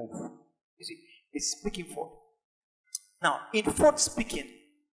they were moved. You see, it's speaking forth. Now, in forth speaking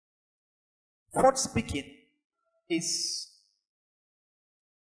is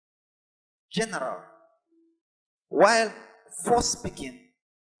general, while foretelling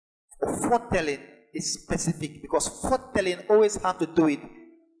is specific, because foretelling always have to do with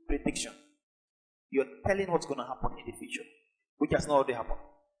prediction. You're telling what's going to happen in the future, which has not already happened.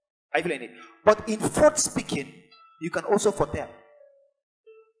 I feel it. But in forth speaking, you can also foretell.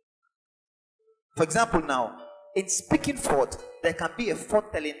 For example, now, in speaking forth, there can be a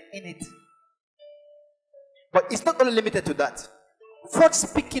foretelling in it. But it's not only limited to that. Forth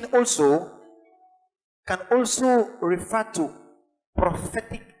speaking also can also refer to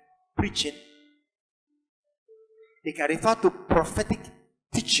prophetic preaching. It can refer to prophetic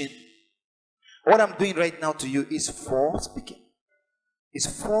teaching. What I'm doing right now to you is forth speaking. It's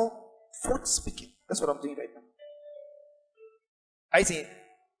forth speaking. That's what I'm doing right now. I see.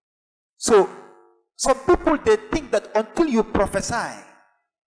 So, some people, they think that until you prophesy,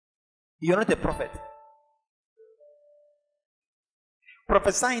 you're not a prophet.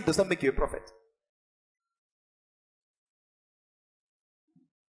 Prophesying does not make you a prophet.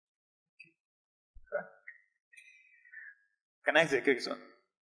 Can I ask you a question?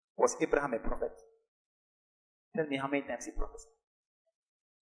 Was Abraham a prophet? Tell me how many times he prophesied.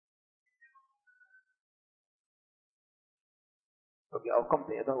 Okay, I'll come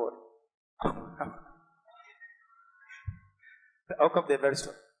there, don't worry. I'll come there very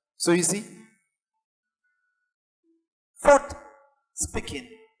soon. So you see, forth speaking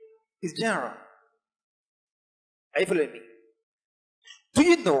is general. Are you following me? Do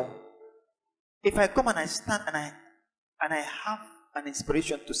you know, if I come and I stand and I have an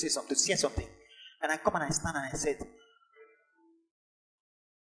inspiration to say something, to share something, and I come and I stand and I said,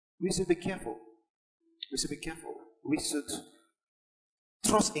 we should be careful. We should be careful. We should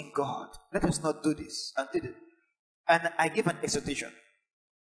trust in God. Let us not do this and did it. And I gave an exhortation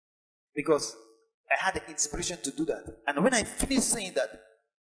because I had the inspiration to do that. And when I finished saying that,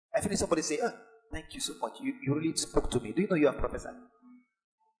 I finished somebody say, oh, thank you so much. You really spoke to me. Do you know you have prophesied?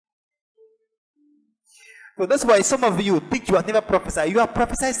 So that's why some of you think you have never prophesied. You have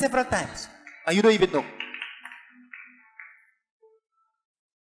prophesied several times and you don't even know.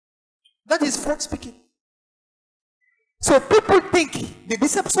 That is false speaking. So people think the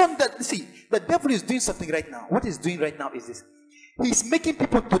deception that, see, the devil is doing something right now. What he's doing right now is this. He's making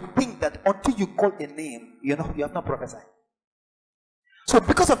people to think that until you call a name, you have not prophesied. So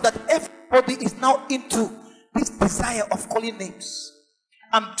because of that, everybody is now into this desire of calling names.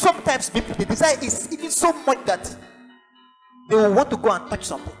 And sometimes the desire is even so much that they will want to go and touch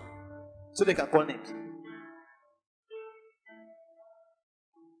something so they can call names.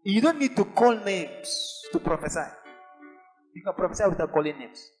 You don't need to call names to prophesy. You can prophesy without calling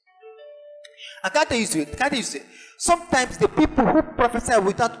names. I can't tell you, sometimes the people who prophesy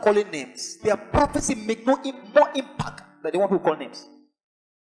without calling names, their prophecy make more impact than the one who call names.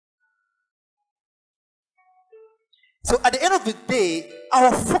 So at the end of the day,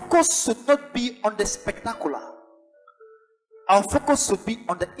 our focus should not be on the spectacular. Our focus should be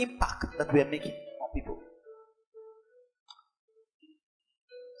on the impact that we are making on people.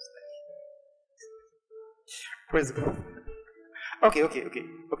 Praise God. Okay. 1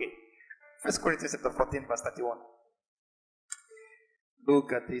 Corinthians chapter 14, verse 31.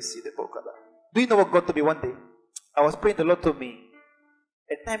 Look at this. Do you know what God told me one day? I was praying, the Lord told me,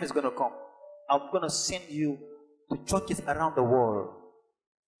 a time is going to come. I'm going to send you to churches around the world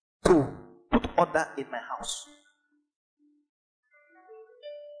to put order in my house.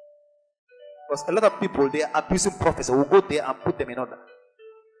 Because a lot of people, they are abusing prophets. We'll go there and put them in order.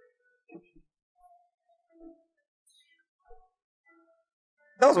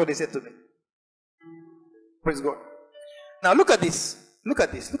 That was what they said to me. Praise God. Now look at this. Look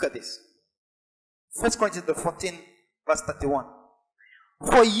at this. 1 Corinthians 14, verse 31.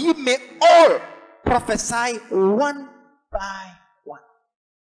 For ye may all prophesy one by one.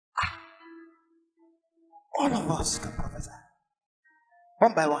 All of us can prophesy.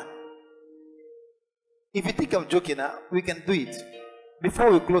 One by one. If you think I'm joking now, we can do it.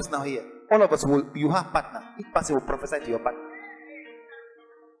 Before we close now here, all of us you have partner. Each person will prophesy to your partner.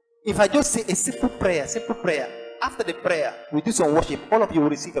 If I just say a simple prayer, after the prayer, we do some worship, all of you will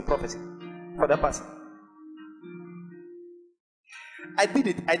receive a prophecy for that person. I did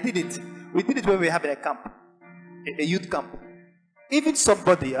it. We did it when we were having a camp, a youth camp. Even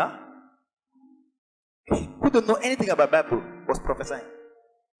somebody who don't know anything about Bible was prophesying.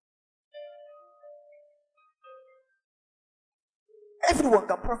 Everyone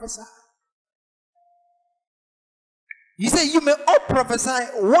can prophesy. He said, you may all prophesy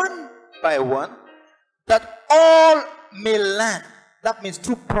one by one, that all may learn. That means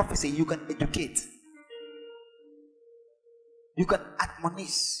through prophecy, you can educate. You can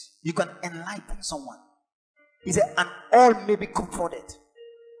admonish. You can enlighten someone. He said, and all may be comforted.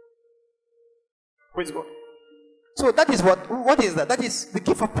 Praise God. So that is what is that? That is the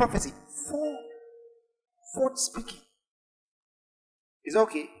gift of prophecy. Forth speaking. Is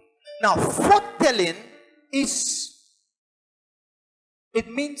okay. Now, foretelling it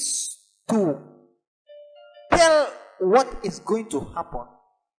means to tell what is going to happen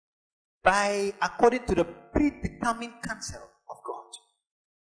according to the predetermined counsel of God.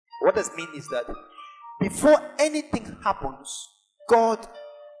 What does mean is that before anything happens, God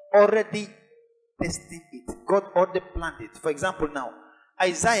already destined it. God already planned it. For example, now,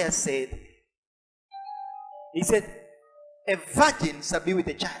 Isaiah said, he said, a virgin shall be with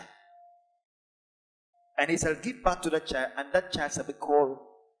a child, and he shall give birth to the child, and that child shall be called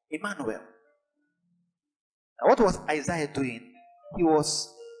Emmanuel. Now, what was Isaiah doing? He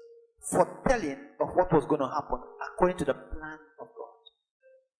was foretelling of what was going to happen according to the plan of God.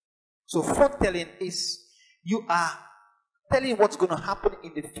 So foretelling is you are telling what's going to happen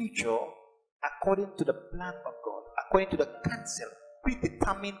in the future according to the plan of God, according to the counsel,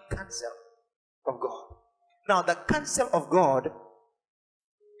 predetermined counsel of God. Now, the counsel of God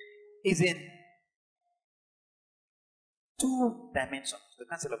is in two dimensions. The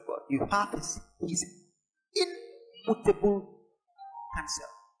counsel of God. You have his immutable counsel,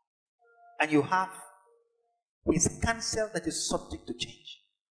 and you have his counsel that is subject to change.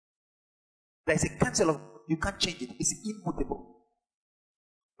 There is a counsel of you can't change it. It's immutable.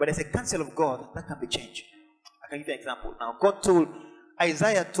 But there's a counsel of God that can be changed. I can give you an example. Now,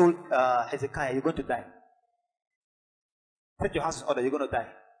 Isaiah told Hezekiah, you're going to die. Set your house in order, you're going to die.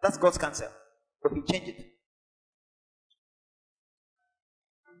 That's God's counsel. But he changed it.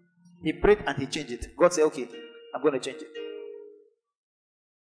 He prayed and he changed it. God said, okay, I'm going to change it.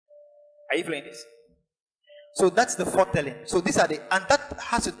 Are you feeling this? So that's the foretelling. So these are and that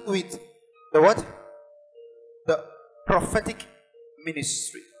has to do with the what? The prophetic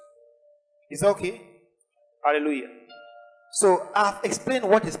ministry. Is that okay? Hallelujah. So I've explained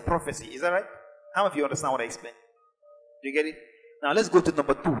what is prophecy. Is that right? How many of you understand what I explained? Do you get it? Now let's go to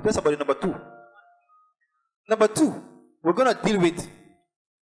number 2. That's about number 2. Number 2, we're going to deal with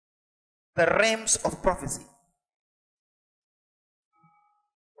the realms of prophecy.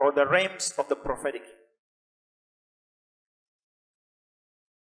 Or the realms of the prophetic.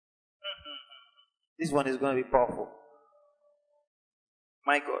 This one is going to be powerful.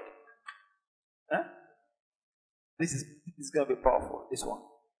 My God. Huh? This is going to be powerful. This one.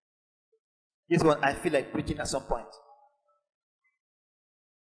 This one I feel like preaching at some point.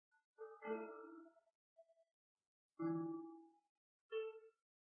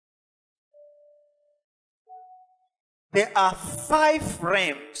 There are 5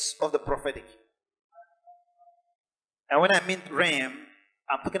 realms of the prophetic. And when I mean realm,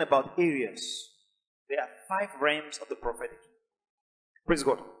 I'm talking about areas. There are 5 realms of the prophetic. Praise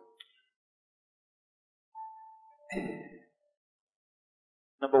God.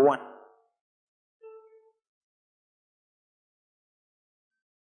 Number 1.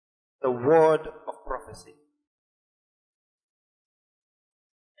 The word of prophecy.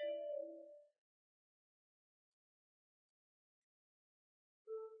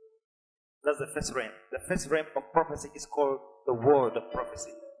 That's the first realm. The first realm of prophecy is called the word of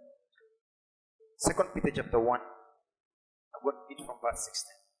prophecy. 2 Peter chapter 1. I'm going to read from verse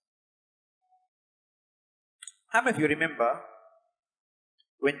 16. How many of you remember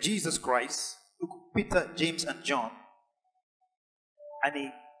when Jesus Christ took Peter, James, and John and he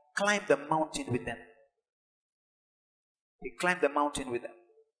climbed the mountain with them? He climbed the mountain with them.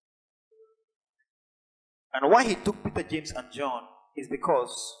 And why he took Peter, James, and John is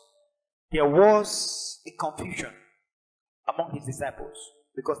because there was a confusion among his disciples.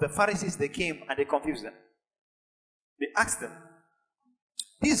 Because the Pharisees, they came and they confused them. They asked them,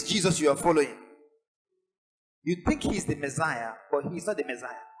 this Jesus you are following, you think he is the Messiah, but he is not the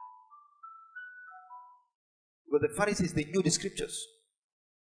Messiah. Because the Pharisees, they knew the scriptures.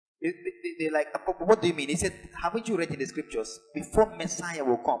 They're like, what do you mean? He said, haven't you read in the scriptures? Before Messiah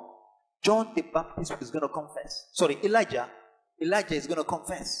will come, John the Baptist is going to confess. Sorry, Elijah is going to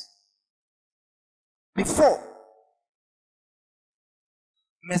confess. Before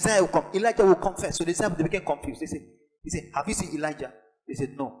Messiah will come, Elijah will confess. So they became confused. They said, have you seen Elijah? They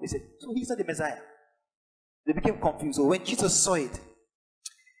said, no. They said, so he's not the Messiah. They became confused. So when Jesus saw it,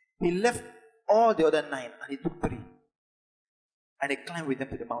 he left all the other 9 and he took 3. And he climbed with them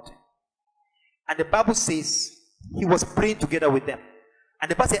to the mountain. And the Bible says he was praying together with them. And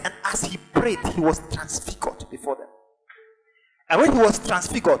the Bible says, and as he prayed, he was transfigured before them. And when he was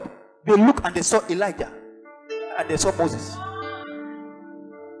transfigured, they looked and they saw Elijah and they saw Moses.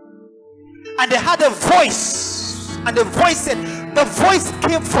 And they had a voice, and the voice said, the voice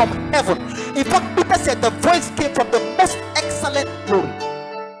came from heaven. In fact, Peter said the voice came from the most excellent glory.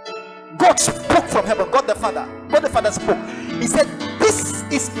 God spoke from heaven. God the Father spoke. He said, this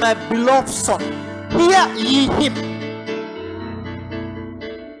is my beloved son, hear ye him.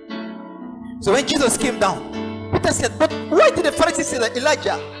 So when Jesus came down, Peter said, but why did the Pharisees say that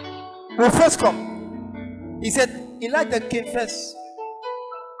Elijah will first come? He said, Elijah came first.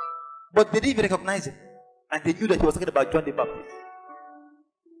 But they didn't even recognize him. And they knew that he was talking about John the Baptist.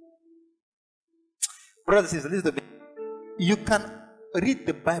 Brothers and sisters, listen to me. You can read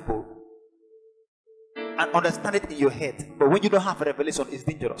the Bible and understand it in your head. But when you don't have a revelation, it's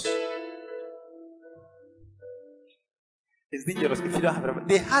dangerous. It's dangerous if you don't have a revelation.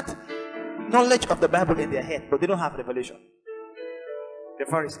 They had knowledge of the Bible in their head, but they don't have revelation. The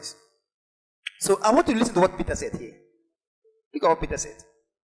Pharisees. So I want you to listen to what Peter said here. Look at what Peter said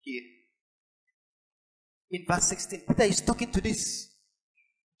here. In verse 16, Peter is talking to these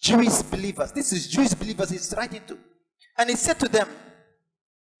Jewish believers. This is Jewish believers he's writing to. And he said to them,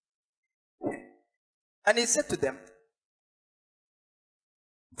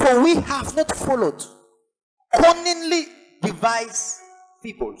 for we have not followed cunningly devised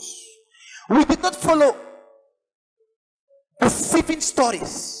fables. We did not follow deceiving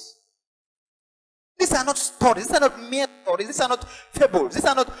stories. These are not stories. These are not mere stories. These are not fables. These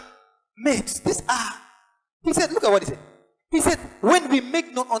are not myths. These are. He said, look at what he said. He said, when we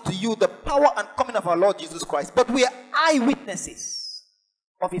make known unto you the power and coming of our Lord Jesus Christ, but we are eyewitnesses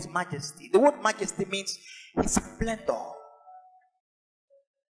of his majesty. The word majesty means his splendor.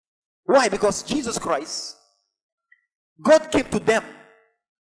 Why? Because Jesus Christ, God came to them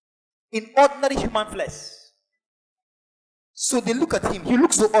in ordinary human flesh. So they look at him. He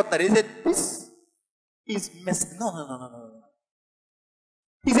looks so ordinary. They said, this is mess. No.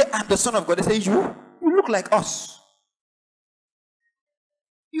 He said, I'm the Son of God. They say, you look like us.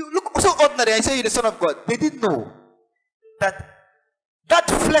 You look so ordinary. I say you're the Son of God. They didn't know that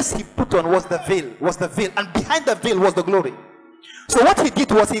flesh he put on was the veil, and behind the veil was the glory. So what he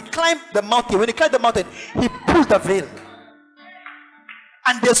did was he climbed the mountain. When he climbed the mountain, he pulled the veil,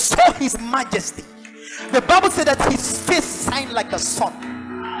 and they saw his majesty. The Bible said that his face shined like the sun.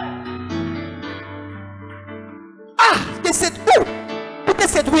 They said, oh, Peter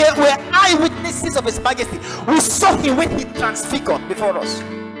said, we are eyewitnesses of his majesty. We saw him when he transfigured before us.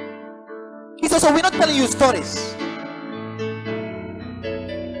 He said, so we're not telling you stories.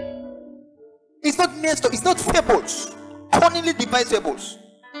 It's not mere stories. It's not fables, cunningly devised fables.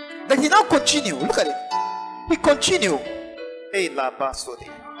 Then he now continue. Look at it. He continue.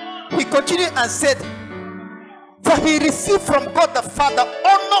 He continued and said, for he received from God the Father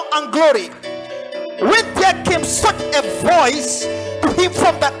honor and glory, when there came such a voice to him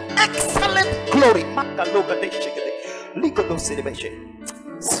from the excellent glory.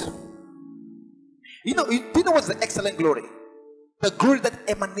 You know what's the excellent glory? The glory that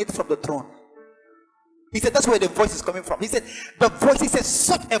emanates from the throne. He said that's where the voice is coming from. He said the voice, he said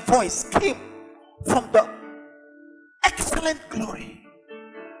such a voice came from the excellent glory.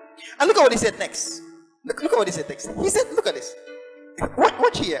 And look at what he said next. Look at what he said next. He said, look at this.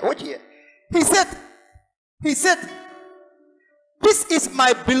 Watch here. He said, this is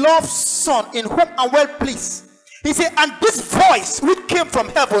my beloved Son in whom I'm well pleased. He said, and this voice which came from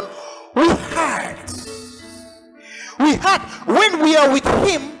heaven, we heard when we are with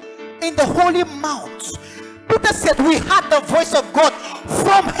him in the holy mount. Peter said we heard the voice of God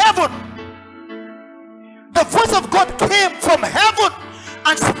from heaven. The voice of God came from heaven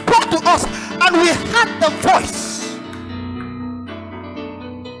and spoke to us, and we heard the voice.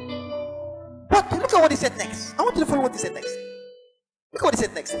 But look at what he said next. I want you to follow what he said next. Look at what he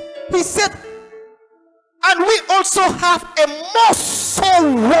said next. He said, and we also have a more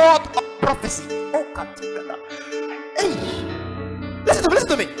sure word of prophecy. Oh, hey, listen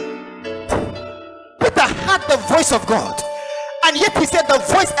to me. Peter heard the voice of God, and yet he said the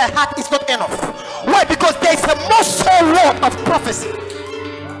voice I heard is not enough. Why? Because there is a more sure word of prophecy.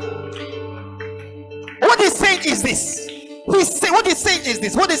 What he's saying is this. What he's saying is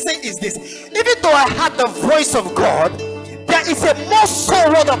this. Even though I heard the voice of God, there is a more sure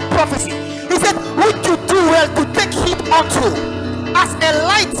word of prophecy. He said, would you do well to take heed unto, as a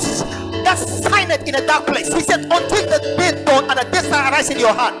light that shineth in a dark place. He said, until the day dawn and the day star arise in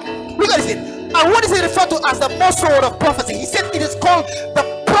your heart. Look at this. And what is it referred to as the more sure word of prophecy? He said it is called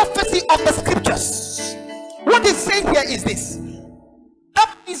the prophecy of the scriptures. What he's saying here is this.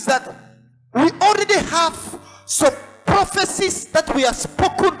 That means that we already have some prophecies that we are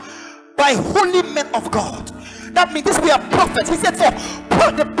spoken by holy men of God. That means we are prophets. He said,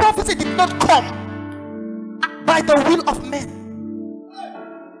 for the prophecy did not come by the will of men.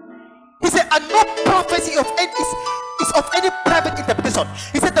 He said, and no prophecy of any is of any private interpretation.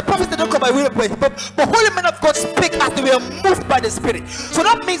 He said the prophecy did not come by will of men, but holy men of God speak as they were moved by the Spirit. So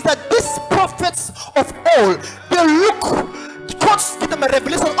that means that these prophets of old, they look, God gave them a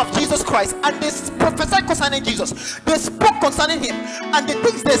revelation of Jesus Christ, and they prophesied concerning Jesus. They spoke concerning him, and the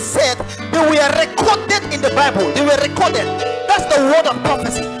things they said, they were recorded in the Bible. They were recorded. That's the word of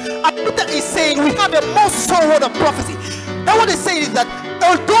prophecy. And Peter is saying we have a more sure word of prophecy. Now what he's saying is that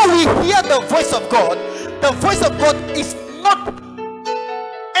although we hear the voice of God is not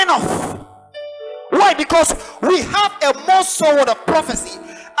enough. Why? Because we have a more sure word of prophecy,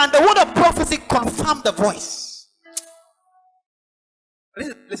 and the word of prophecy confirms the voice.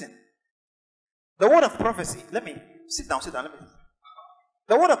 Listen. The word of prophecy, let me sit down.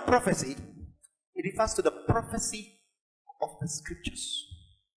 The word of prophecy, it refers to the prophecy of the scriptures.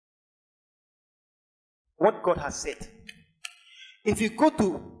 What God has said. If you go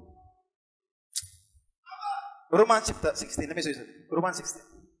to Romans chapter 16, let me show you something. Romans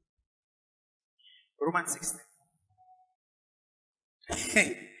 16.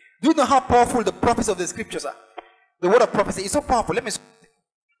 Do you know how powerful the prophecy of the scriptures are? The word of prophecy is so powerful. Let me show you.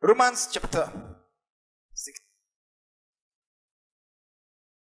 Romans chapter 16.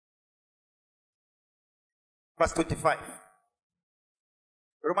 Verse 25.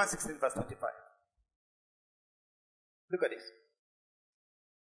 Romans 16 verse 25. Look at this.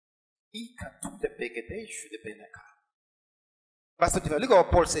 Verse 25. Look at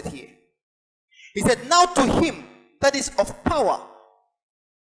what Paul said here. He said, now to him that is of power.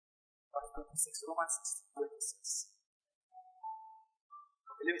 Verse 26, Romans 16:26.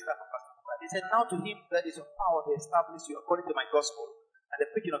 Okay, let me start from verse 25. He said, now to him that is of power to establish you according to my gospel and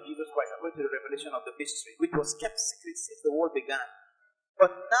the preaching of Jesus Christ, according to the revelation of the mystery, which was kept secret since the world began,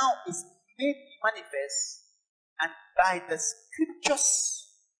 but now is made manifest, and by the scriptures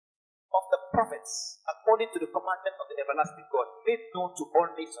of the prophets, according to the commandment of the everlasting God, made known to all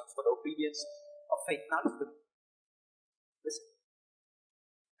nations for the obedience of faith. Now listen. Listen.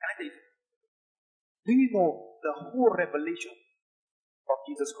 Can I tell you? Do you know the whole revelation of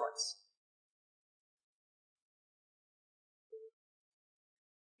Jesus Christ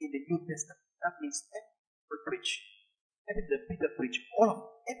in the New Testament? That means everything that Peter preached,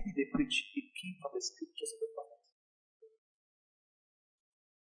 everything they preached, it came from the scriptures of the prophets.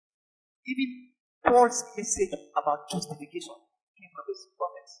 Even Paul's message about justification came from his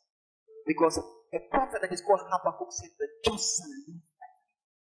prophets. Because a prophet that is called Habakkuk said, the just shall live by faith.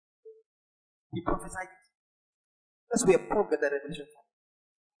 He prophesied it. That's where Paul got the revelation from.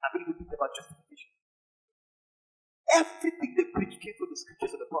 I mean, we think about justification. Everything they preached came from the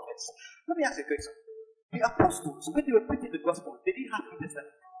scriptures of the prophets. Let me ask you a question. The apostles, when they were preaching the gospel, they didn't have New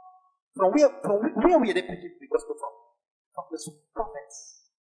Testament. From where were they preaching the gospel from? From the prophets.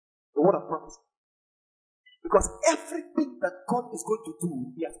 The word of prophecy. Because everything that God is going to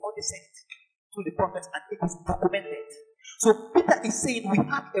do, He has already said through the prophets, and it is documented. So Peter is saying we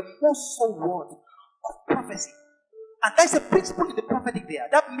have a more so word of prophecy. And there's a principle in the prophetic there.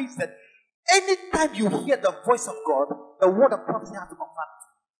 That means that anytime you hear the voice of God, the word of prophecy has to confirm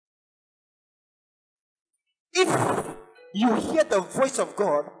it. If you hear the voice of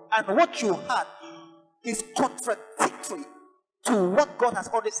God and what you heard is contradictory to what God has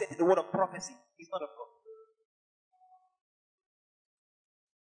already said in the word of prophecy, it's not of God.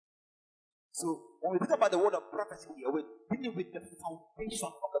 So when we talk about the word of prophecy here, we're dealing with the foundation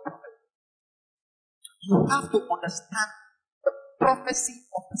of the prophet. You have to understand the prophecy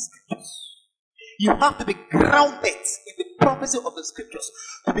of the scriptures. You have to be grounded in the prophecy of the scriptures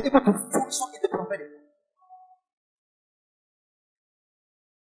to be able to function in the prophetic.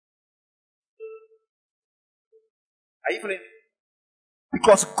 Are you following me?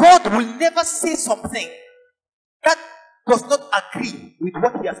 Because God will never say something that does not agree with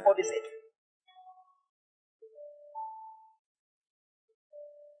what He has already said.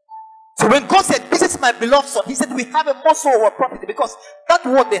 So when God said, this is my beloved son, He said we have a more soul of prophecy, because that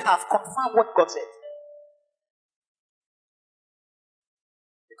word they have confirmed what God said.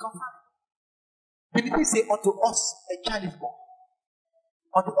 They confirmed it. Did He say, unto us a child is born,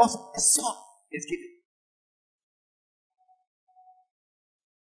 unto us a son is given?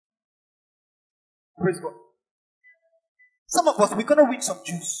 Praise God. Some of us, we're going to win some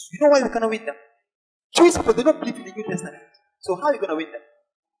Jews. You know why we're going to win them? Jewish people, they don't believe in the New Testament. So how are you going to win them?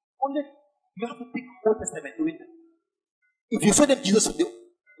 Only you have to take Old Testament to win them. If you show them Jesus, they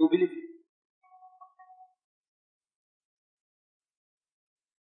will believe you.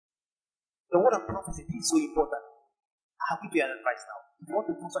 The word of prophecy is so important. I'll give you an advice now. If you want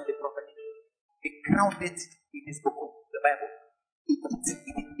to function in the prophetic, be grounded in this book, the Bible. Eat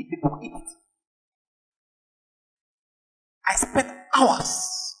the book, eat it. I spent hours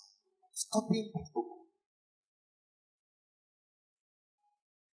studying this book.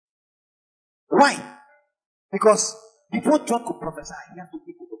 Why? Because before John could prophesy, he had to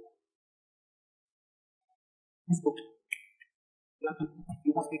eat the book. This book. You have to eat it.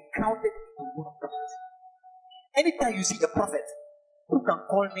 You must be grounded in the word of prophecy. Anytime you see a prophet who can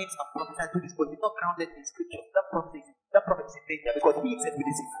call names and prophesy to this book, he's not grounded in scripture. That prophet is in danger, because he himself will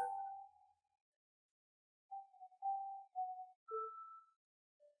deceive.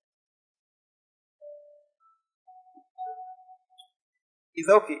 Is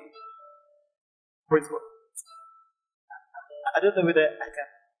that okay? Praise God. I don't know whether I can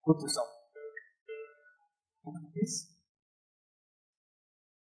go to some. This.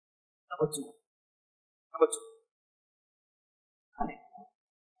 Number two.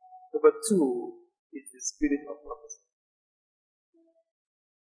 Number two is the spirit of prophecy.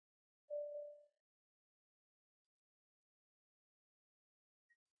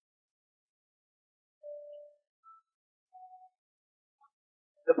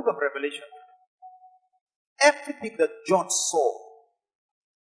 The book of Revelation. Everything that John saw,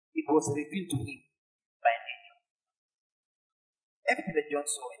 it was revealed to him by an angel. Everything that John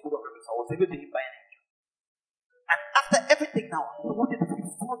saw in the book of Revelation was revealed to him by an angel. And after everything now, he wanted to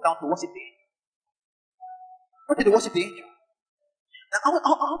fall down to worship the angel. What did they worship the angel? Now,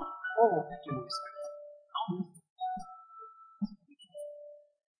 oh, thank you, Holy Spirit.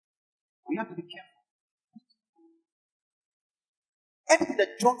 We have to be careful. Everything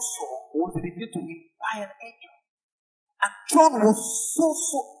that John saw was revealed to him by an angel. And John was so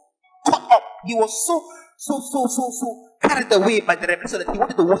caught up. He was so carried away by the revelation that he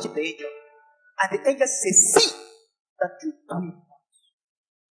wanted to worship the angel. And the angel said, see that you do it not.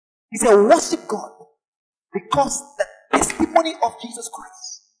 He said, worship God. Because the testimony of Jesus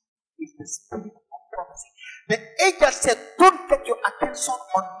Christ is the spirit of prophecy. The angel said, don't get your attention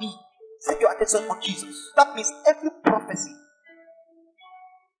on me. Set your attention on Jesus. That means every prophecy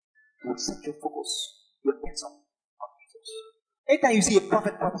will set your focus, your attention on Jesus. Anytime you see a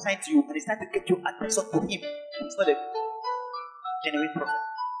prophet prophesying to you and it's time to get your attention to him, it's not a genuine prophet.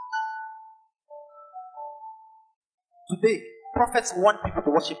 Today, prophets want people to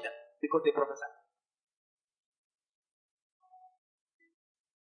worship them because they prophesy.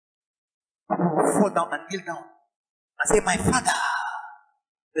 People will fall down and kneel down and say, my Father,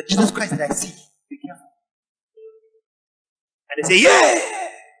 the Jesus Christ that I see, be careful. And they say, yeah!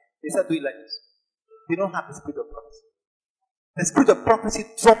 They start doing like this. They don't have the spirit of prophecy. The spirit of prophecy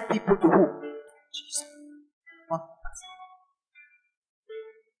draws people to who? Jesus. Not us.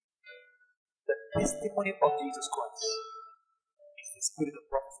 The testimony of Jesus Christ is the spirit of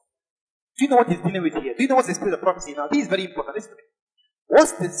prophecy. Do you know what he's dealing with here? Do you know what's the spirit of prophecy now? This is very important. Listen to me.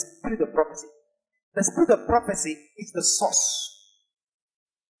 What's the spirit of prophecy? The spirit of prophecy is the source.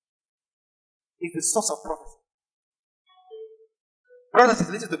 Is the source of prophecy. Brothers and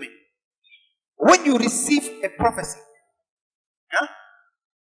sisters, listen to me. When you receive a prophecy,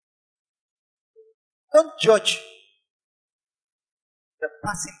 don't judge the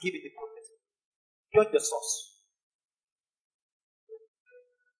person giving the prophecy. Judge the source.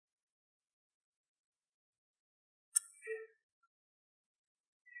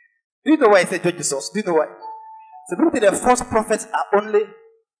 Do you know why I say judge the source? Do you know why? So people think the false prophets are only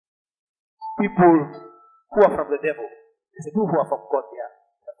people who are from the devil. It's the people who are from God. They are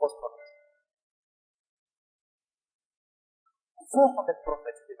the false prophets. 400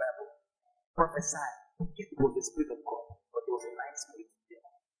 prophets in the Bible prophesied. It was the Spirit of God, but it was a lying spirit.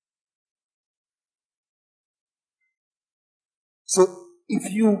 So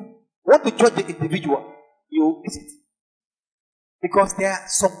if you want to judge the individual, you visit. Because there are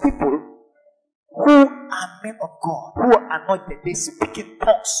some people who are men of God, who are anointed, they speak in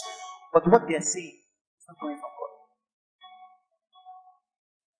tongues, but what they are saying is not coming from God.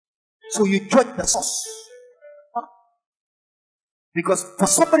 So you judge the source. Because for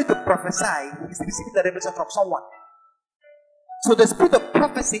somebody to prophesy, he's receiving the revelation from someone. So the spirit of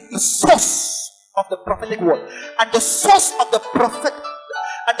prophecy is source of the prophetic word. And the source of the prophet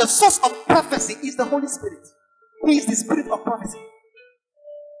and the source of prophecy is the Holy Spirit. He is the spirit of prophecy.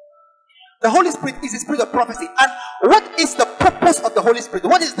 The Holy Spirit is the spirit of prophecy. And what is the purpose of the Holy Spirit?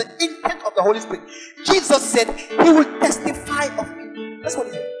 What is the intent of the Holy Spirit? Jesus said, he will testify of me. That's what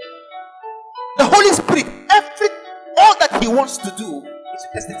he said. The Holy Spirit, all that he wants to do is to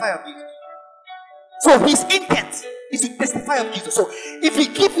testify of Jesus. So his intent is to testify of Jesus. So if he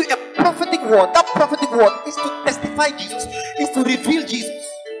gives you a prophetic word, that prophetic word is to testify Jesus, is to reveal Jesus.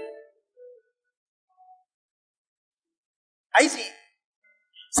 I see.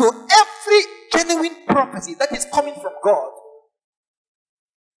 So every genuine prophecy that is coming from God,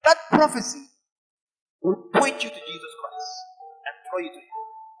 that prophecy will point you to Jesus Christ and draw you to him.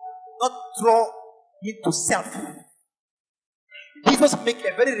 Not draw you to self. Jesus makes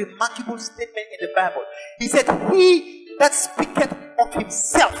a very remarkable statement in the Bible. He said, he that speaketh of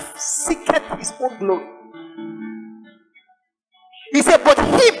himself seeketh his own glory. He said, but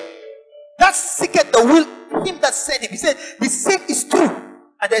him that seeketh the will, him that sent him, he said, the same is true,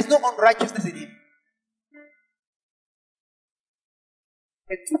 and there is no unrighteousness in him.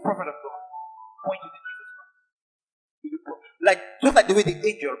 A true prophet of God point you to Jesus Christ. Like, just like the way the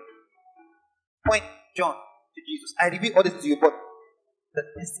angel point John to Jesus. I reveal all this to you, but the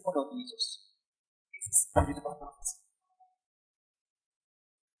testimony of Jesus is the spirit of prophecy.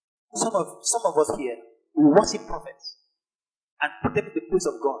 Some of us here, we worship prophets and put them in the place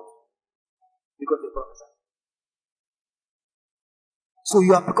of God because they prophesy. So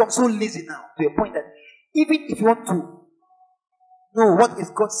you have become so lazy now to a point that even if you want to know what is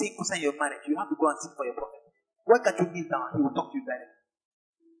God saying concerning your marriage, you have to go and seek for your prophet. Why can't you kneel down? He will talk to you directly.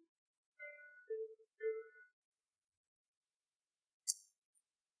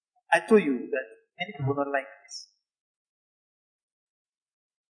 I told you that many people don't like this.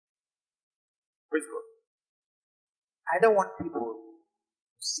 Praise God. I don't want people to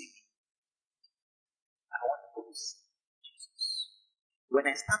see me. I want people When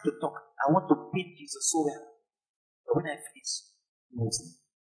I start to talk, I want to paint Jesus so well. But when I finish, you will see.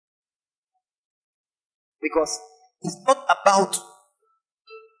 Because it's not about.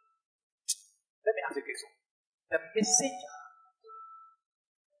 Let me ask you a question. The messenger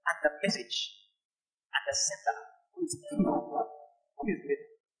and the message and the sender, who is greater? Who is greater?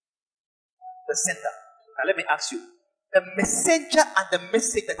 The sender. Now let me ask you. The messenger and the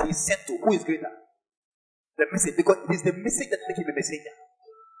message that he is sent to, who is greater? The message, because it is the message that makes him a messenger.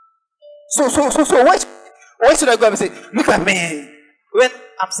 So why should I go and say, look at me when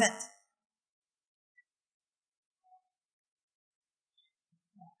I'm sent?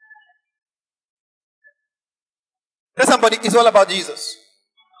 Tell somebody it's all about Jesus.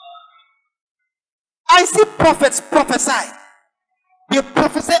 I see prophets prophesy. They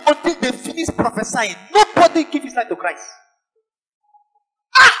prophesy until they finish prophesying. Nobody gives his life to Christ.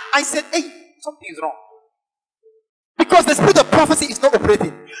 I said, hey, something is wrong. Because the spirit of prophecy is not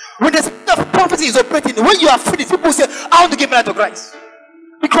operating. When the spirit of prophecy is operating, when you are finished, people say, I want to give my life to Christ.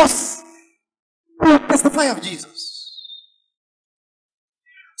 Because we testify of Jesus.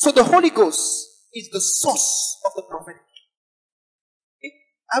 So the Holy Ghost is the source of the prophetic.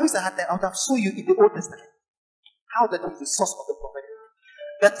 I wish I had that. I would have shown you in the Old Testament how that is the source of the prophetic.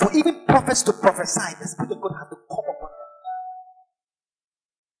 That for even prophets to prophesy, the Spirit of God has to come upon them.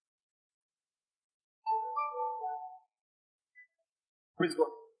 Praise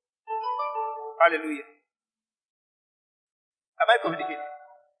God. Hallelujah. Am I communicating?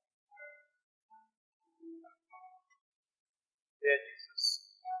 Yeah, Jesus.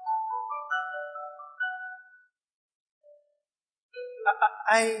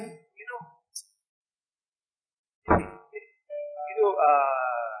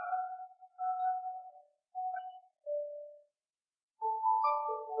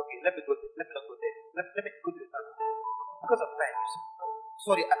 Okay, let me not go there. Let me go to the time. Because of time.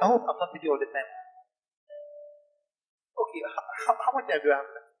 Sorry, I hope I'm not with you all the time. Okay, how much time do I have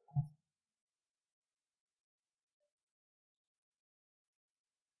left?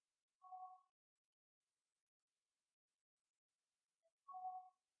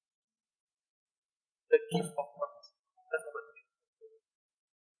 The gift of prophecy. That's number 3.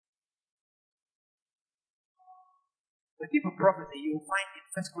 The gift of prophecy you will find in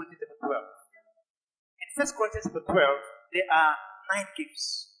 1 Corinthians 12. In 1 Corinthians 12, there are 9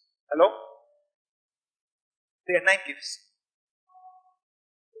 gifts. Hello? There are 9 gifts.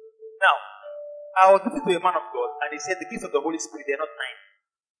 Now, I was listening to a man of God, and he said the gifts of the Holy Spirit, they are not 9.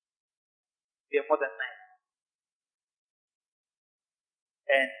 They are more than 9.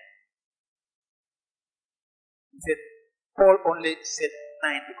 And he said, Paul only said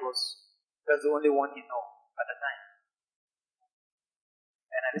 9 because that's the only one he knew at the time.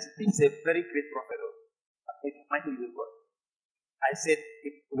 And I listened, he's a very great prophet. Mighty will God. I said,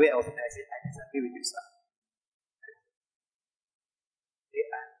 where else? And I said, I disagree with you, sir.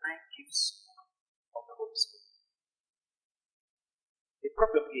 There are 9 gifts of the Holy Spirit. The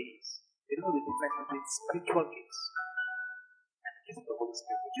problem is, they don't know the difference between spiritual gifts and the gifts of the Holy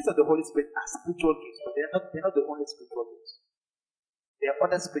Spirit. The gifts of the Holy Spirit are spiritual gifts, but they're not the only spiritual gifts. There are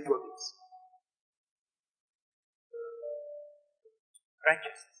other spiritual gifts.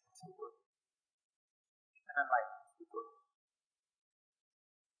 Righteousness, spiritual. Eternal life, spiritual.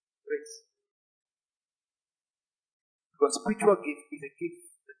 Grace. Because spiritual gift is a gift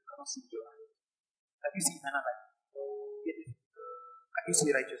that you cannot see with your eyes. Have you seen eternal life? Can you see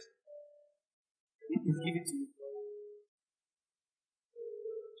righteousness? It is given to you.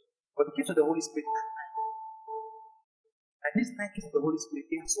 But the gifts of the Holy Spirit are 9. And these 9 gifts of the Holy Spirit,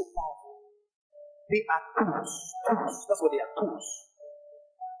 they are so powerful. They are tools. That's what they are, tools.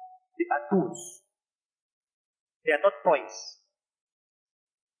 They are tools. They are not toys.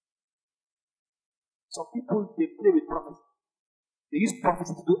 Some people, they play with prophecy. They use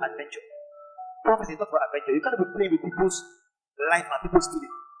prophecy to do adventure. Prophecy is not for adventure. You can't be playing with people's life and people's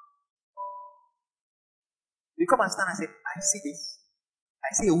feeling. You come and stand and say, I see this.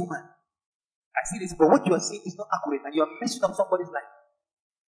 I see a woman. I see this. But what you are seeing is not accurate and you are messing up somebody's life.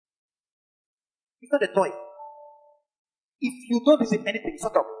 It's not a toy. If you don't receive anything,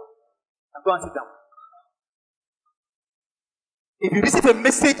 shut up and go and sit down. If you receive a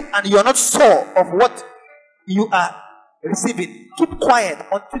message and you are not sure of what you are receiving, keep quiet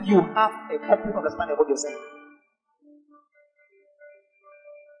until you have a complete understanding of what you're saying.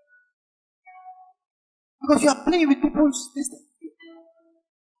 Because you are playing with people's destiny.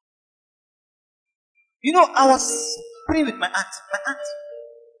 You know, I was praying with my aunt. My aunt,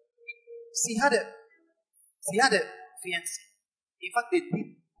 she had a fiancé. In fact, they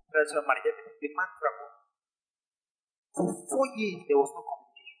did traditional marriage. The man traveled. For 4 years, there was no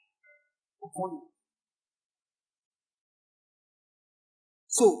communication. For 4 years.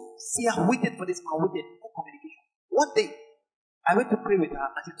 So, see, I waited for this man, waited, no communication. One day, I went to pray with her,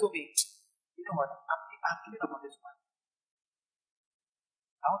 and she told me, you know what, I'm giving up on this man.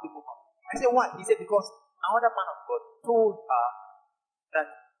 I want to move on. I said, why? He said, because another man of God told her that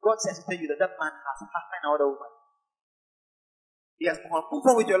God says to tell you that that man has found another woman. He has gone, move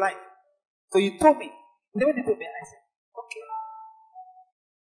on with your life. So you told me. Then when he told me, I said, okay.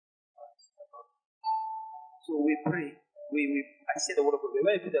 So we pray. I said the word of God.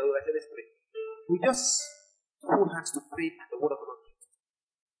 When I put the word, I said, let's pray. We just hold hands to pray and the word of God.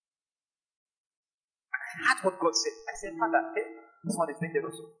 And I heard what God said. I said, Father, this one is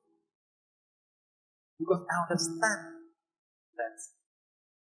dangerous. Because I understand that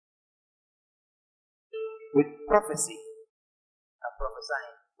with prophecy and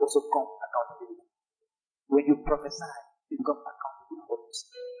prophesying also come accountability. When you prophesy, you become accountable for what you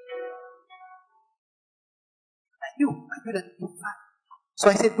say. I knew that you had. So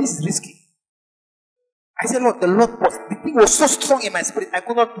I said, this is risky. I said, Lord, the thing was so strong in my spirit, I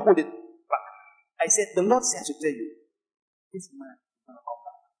could not hold it back. I said, the Lord said I should tell you, this man is going to come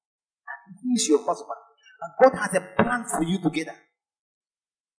back. And he is your husband. And God has a plan for you together.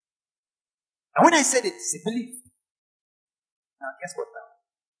 And when I said it, she believed. Now, guess what now?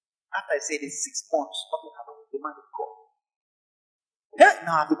 After I said it, 6 months, nothing happened. The man is gone. Yeah,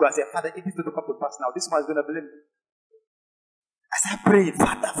 now I have to go and say, Father, it is going to come to pass now. This man is going to believe me. As I prayed,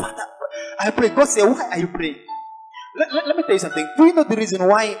 Father, I pray. God said, why are you praying? Let me tell you something. Do you know the reason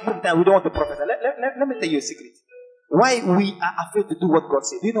why most of the time we don't want to prophesy? Let me tell you a secret. Why we are afraid to do what God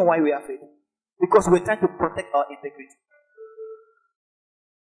said. Do you know why we are afraid? Because we're trying to protect our integrity.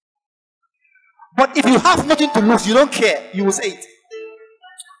 But if you have nothing to lose, you don't care, you will say it.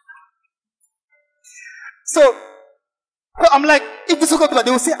 So I'm like, if this will come to me,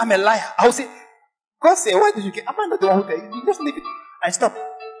 they will say I'm a liar. I will say, God say, why did you care? I'm not the one who cares. You just leave it. I stop.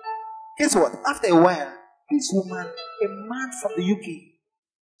 Guess what? After a while, this woman, a man from the UK,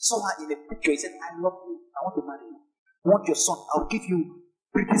 saw her in a picture. He said, I love you. I want to marry you. I want your son. I'll give you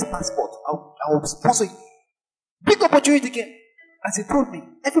British passport. I'll sponsor you. Big opportunity came. As he told me,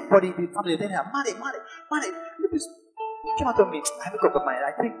 everybody in the family, they said, marry. Look, this came out of me. I have a couple of mind.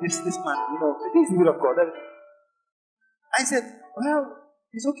 I think this man, this is the will of God. I said, well,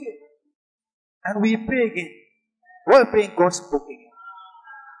 it's okay. And we pray again. While praying, God spoke again.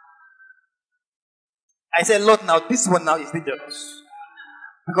 I said, Lord, now this one now is dangerous.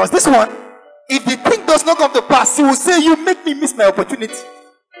 Because this one, if the thing does not come to pass, he will say, you make me miss my opportunity.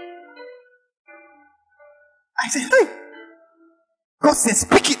 I said, hey. God says,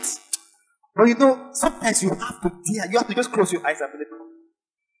 speak it. But sometimes you have to dare. You have to just close your eyes and believe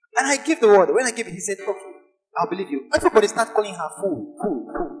it. And I gave the word. When I gave it, he said, okay, I'll believe you. Everybody started calling her fool.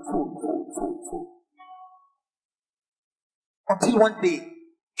 Until one day,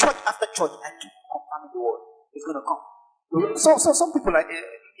 church after church, I keep confirming the word. It's going to come. So some people,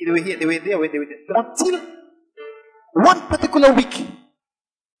 they were here, they were there. Until one particular week,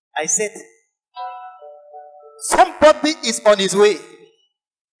 I said, somebody is on his way.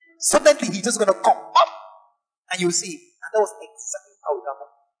 Suddenly, he's just going to come up, and you'll see. And that was exactly how it happened.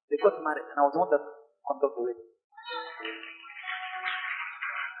 They got married, and I was the one that conducted the wedding.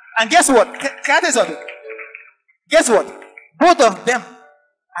 And guess what? Can I tell you something? Guess what? Both of them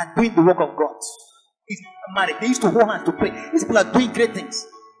are doing the work of God. He's married. They used to hold hands to pray. These people are doing great things.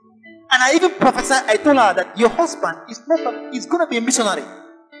 And I even prophesied, I told her that your husband is going to be a missionary.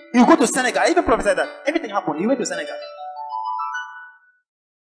 He will go to Senegal. I even prophesied that. Everything happened. He went to Senegal.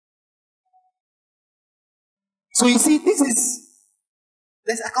 So you see,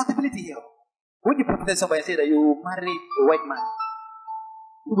 there's accountability here. When you prophesy somebody and say that you marry a white man,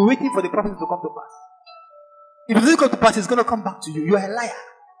 you'll be waiting for the prophecy to come to pass. If it doesn't come to pass, it's going to come back to you. You are a liar.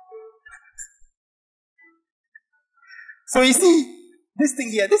 So you see, this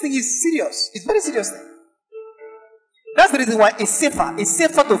thing is serious. It's very serious thing. That's the reason why it's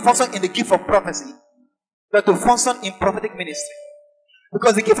safer to function in the gift of prophecy than to function in prophetic ministry.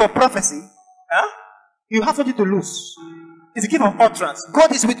 Because the gift of prophecy, you have something to lose. It's a gift of utterance.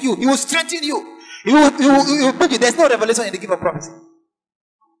 God is with you. He will strengthen you. He will put you. There's no revelation in the gift of prophecy.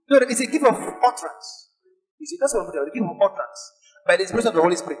 No, it's a gift of utterance. You see, that's what I'm saying. The gift of utterance by the inspiration of the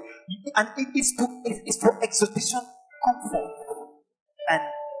Holy Spirit. And it's for exhortation, comfort, and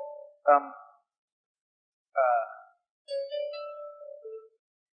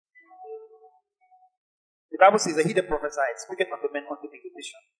the Bible says that he that prophesied speaketh unto men unto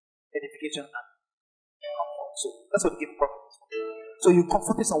exhortation, edification, and comfort. So that's what the gift of prophecy is for. So you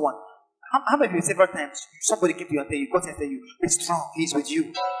comforted someone. How many of you several times somebody came to you and tell you, God said to you, be strong, He's with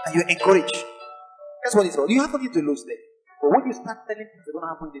you, and you're encouraged. That's what it's all. You have nothing to lose there. But when you start telling things that are going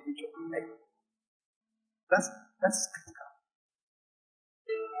to happen in the future, like, that's critical.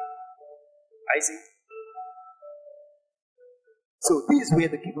 I see. So this is where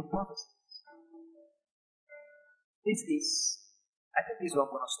the gift of prophecy. This is, I think this is where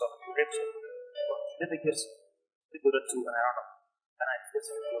I'm going to stop. Let me just go to 2 and I run up. And I just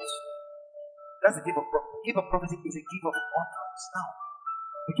close. That's the gift of prophecy. The gift of prophecy is a gift of utterance. Now,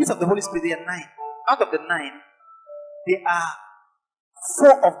 the gifts of the Holy Spirit, there are 9. Out of the 9, there are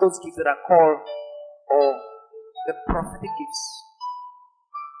 4 of those gifts that are called the prophetic gifts.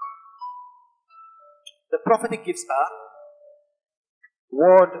 The prophetic gifts are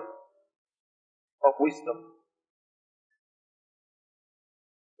word of wisdom,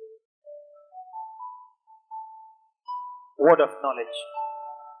 word of knowledge,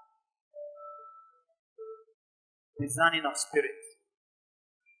 discerning of spirits,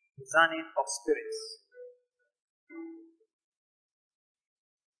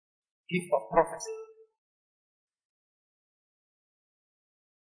 gift of prophecy,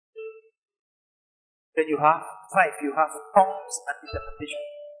 then you have 5, you have tongues and interpretation.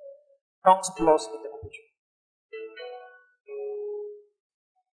 Tongues plus interpretation.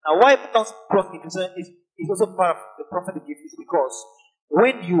 Now, why tongues plus interpretation is also part of the prophetic gift is because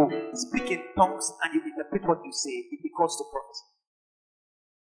when you speak in tongues and you interpret what you say, it becomes to prophecy.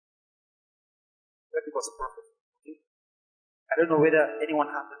 That becomes a prophet. Okay? I don't know whether anyone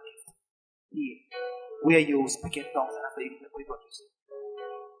has that gift here, where you speak in tongues and after you interpret what you say.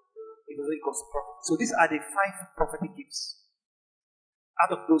 It also becomes a prophet. So these are the 5 prophetic gifts.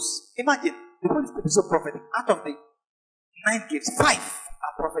 Out of those, imagine the Holy Spirit is so prophetic. Out of the 9 gifts, 5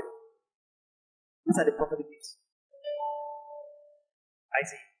 are prophetic. These are the prophetic gifts. I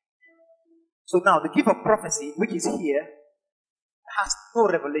see. So now the gift of prophecy, which is here, has no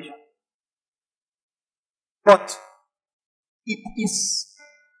revelation. But it is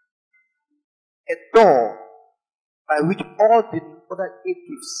a door by which all the other 8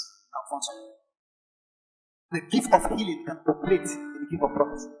 gifts can function. The gift of healing can operate in the gift of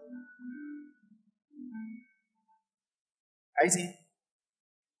prophecy. I see.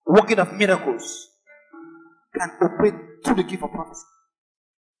 Working of miracles can operate through the gift of prophecy.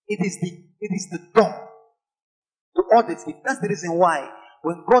 It is the door to all these gifts. That's the reason why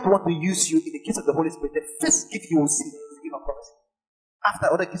when God wants to use you in the case of the Holy Spirit, the first gift you will see is the gift of prophecy.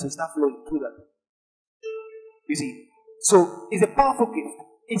 After other gifts will start flowing through that. You see. So it's a powerful gift.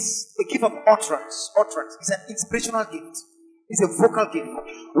 It's a gift of utterance. Utterance is an inspirational gift. It's a vocal gift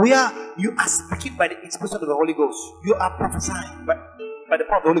where you are speaking by the inspiration of the Holy Ghost. You are prophesying by the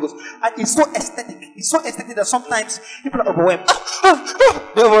power of the Holy Ghost. And it's so aesthetic. It's so aesthetic that sometimes people are overwhelmed.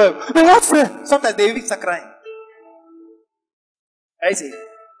 They're overwhelmed. They're not fair. Sometimes they even start crying. I see.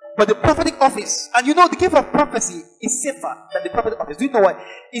 But the prophetic office, and you know the gift of prophecy is safer than the prophetic office. Do you know why?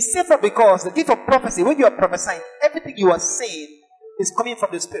 It's safer because the gift of prophecy, when you are prophesying, everything you are saying is coming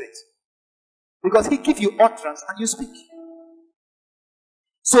from the Spirit. Because He gives you utterance and you speak.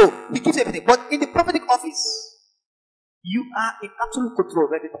 So, He gives everything. But in the prophetic office, you are in absolute control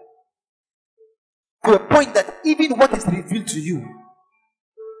of everything. To a point that even what is revealed to you,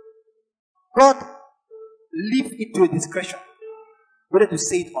 God leaves it to a discretion, whether to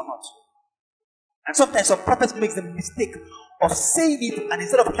say it or not. And sometimes some prophets make the mistake of saying it, and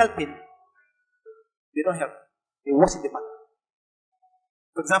instead of helping, they don't help. They worsen the matter.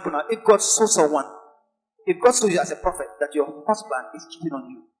 For example, now, if God shows someone, if God shows you as a prophet that your husband is cheating on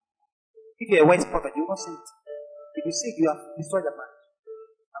you, if you're a wise prophet, you will not say it. If you say it, you have destroyed the marriage.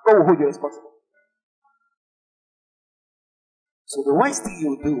 And God will hold you responsible. So the wise thing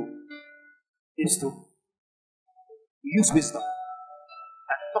you will do is to use wisdom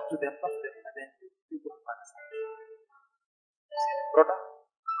and talk to them, and then you go and understand. Say, brother,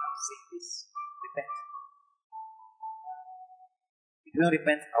 I'm saying this, repent. If you don't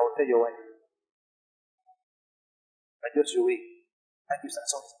repent, I will tell your wife. I just your way. Thank you, sir.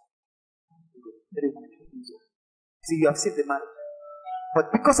 Sorry. See, you have saved the marriage.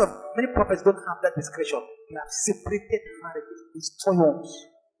 But because of many prophets don't have that discretion, they have separated marriages, destroyed homes.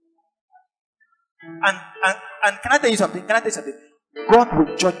 And can I tell you something? God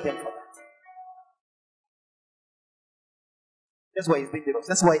will judge them for that. That's why it's dangerous.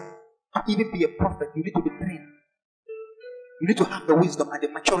 That's why to even be a prophet, you need to be trained. You need to have the wisdom and the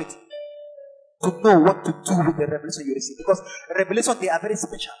maturity to know what to do with the revelation you receive. Because revelation, they are very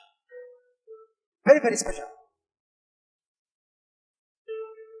special. Very, very special.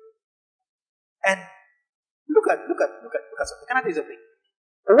 And look at something. Can I tell you something?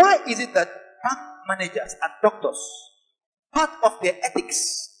 Why is it that bank managers and doctors, part of their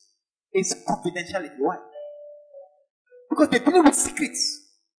ethics is confidentiality? Why? Because they're dealing with secrets.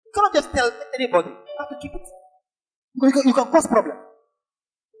 You cannot just tell anybody. You have to keep it. Because you can cause problem.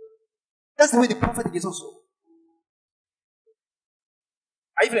 That's the way the prophetic is also.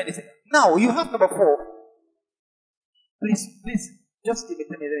 Are you feeling anything? Now you have number 4. Please, just give me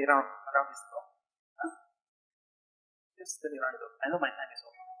 10 minutes around this door. Huh? Just tell me around it up. I know my time is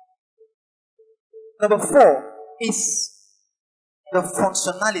up. Number 4 is the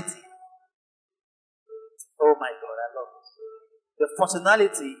functionality. Oh my God, I love this. The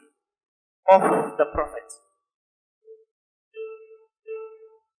functionality of the prophet.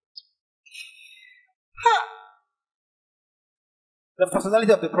 The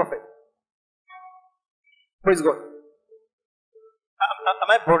functionality of the prophet. Praise God. Am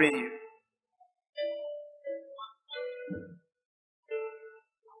I boring you?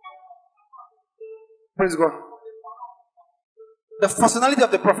 Praise God. The functionality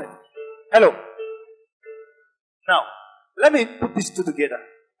of the prophet. Hello. Now, let me put these two together.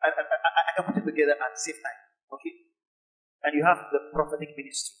 I can put it together at the same time. Okay? And you have the prophetic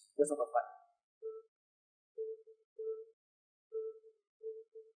ministry. That's number 5.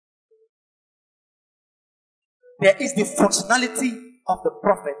 There is the functionality of the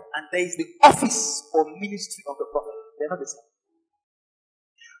prophet, and there is the office or ministry of the prophet. They're not the same.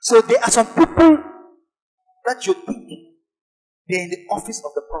 So there are some people that you think they're in the office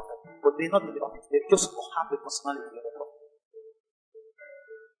of the prophet, but they're not in the office. They just have the personality of the prophet.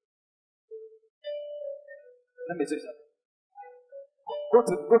 Let me say something. Go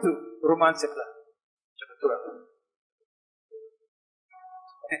to Romans chapter 12.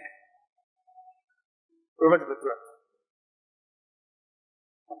 Romans chapter 12.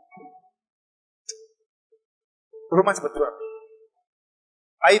 Romans chapter 12.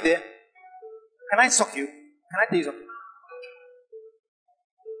 Are you there? Can I shock you? Can I tell you something?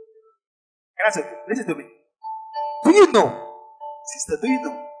 Can I shock you? Listen to me. Do you know, sister,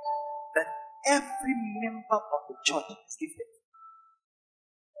 that every member of the church is gifted?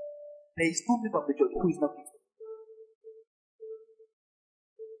 There is no member of the church who is not gifted.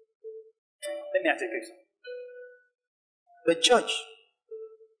 Let me ask you a question. The church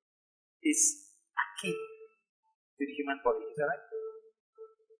is akin to the human body. Is that right?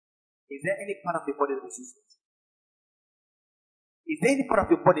 Is there any part of the body that is useless? Is there any part of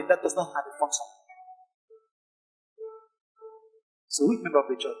your body that does not have a function? So which member of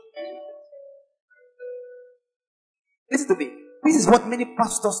the church is useless? Listen to me. This is what many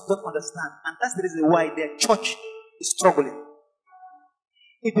pastors don't understand, and that's the reason why their church is struggling.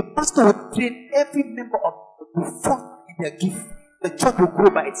 If the pastor would train every member of the function in their gift, the church will grow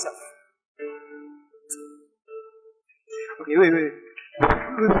by itself. Okay, wait.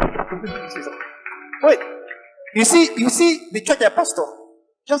 Wait. You see the church pastor,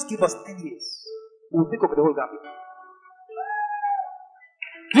 just give us 10 years. We'll take over the whole Gambia.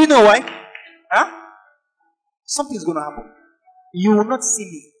 Do you know why? Huh? Something is going to happen. You will not see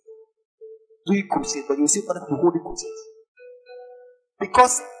me doing crusade, but you will see other people holding crusades.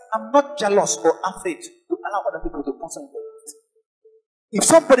 Because I'm not jealous or afraid to allow other people to sponsor in their gift. If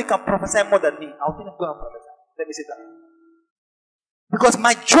somebody can prophesy more than me, I'll think I'm going to prophesy. Let me say that. Because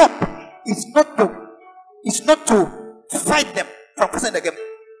my job is not to fight them from prophesying their gift.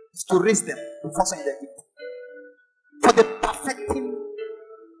 It's to raise them to function in their gift. For the perfecting.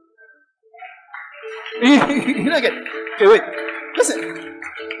 You don't get it. Okay, wait. Listen.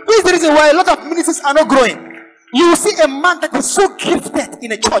 This is the reason why a lot of ministries are not growing. You will see a man that is so gifted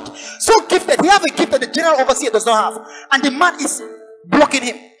in a church. So gifted. He has a gift that the general overseer does not have. And the man is blocking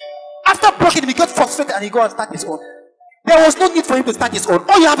him. After blocking him, he got frustrated and he goes and start his own. There was no need for him to start his own.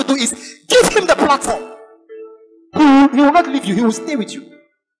 All you have to do is give him the platform. He will not leave you. He will stay with you.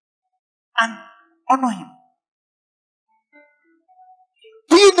 And honor him.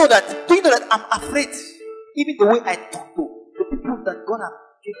 Do you know that I'm afraid, even the way I talk to the people that God has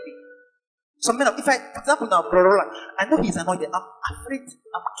given me? Some men, for example, now, Brother Roland, I know he's anointed. I'm afraid,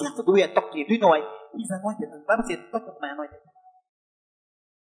 I'm careful the way I talk to him. Do you know why? He's anointed. The Bible says, talk of my anointed.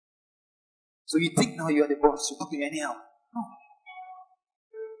 So you think now you are the boss, you talk to me anyhow. No.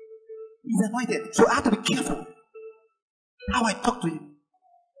 He's anointed. So I have to be careful how I talk to him.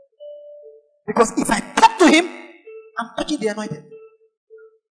 Because if I talk to him, I'm touching the anointed.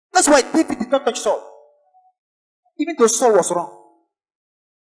 That's why David did not touch Saul. Even though Saul was wrong.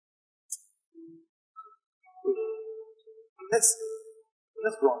 Let's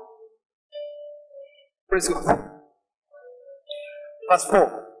go on. Praise God. Verse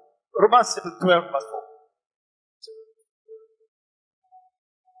 4. Romans chapter 12, verse 4.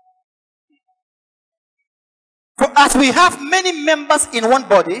 as we have many members in one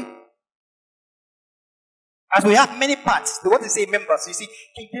body, as we have many parts, the word is say members. You see,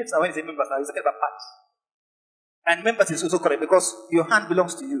 King James, when he say members, now he's talking about parts. And members is also correct because your hand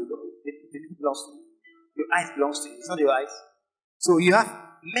belongs to you. The belongs to you. Your eyes belongs to you. It's not your eyes. So you have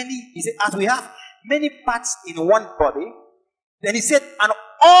many, he said, as we have many parts in one body, then he said, and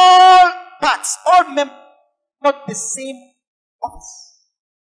all parts, all members, not the same office.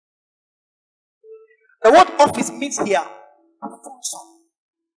 The word office means here function.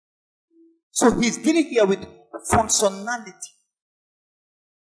 So he's dealing here with functionality.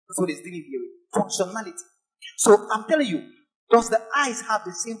 That's what he's dealing here with. Functionality. So I'm telling you, does the eyes have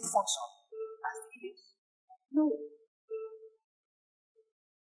the same function as the ears? No.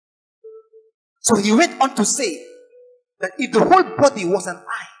 So he went on to say that if the whole body was an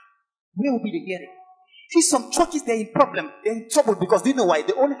eye, where would be the hearing? See, some churches, they're in problem, they're in trouble because do you know why?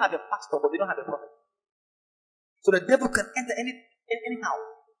 They only have a pastor, but they don't have a prophet. So the devil can enter anyhow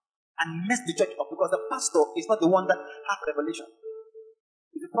and mess the church up because the pastor is not the one that has revelation.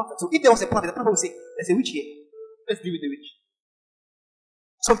 It's the prophet. So if there was a prophet, the prophet would say, there's a witch here. Let's deal with the witch.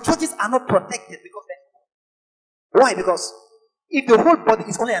 Some churches are not protected because they... Why? Because if the whole body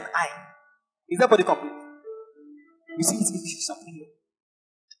is only an eye, is that body complete? You see, it's something here.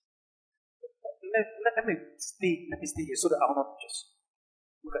 Let me stay here so that I will not just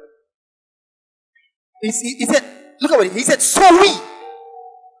look at it. He said, look at it. He said, so we.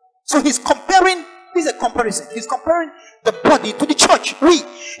 So he's comparing, this is a comparison. He's comparing the body to the church. We.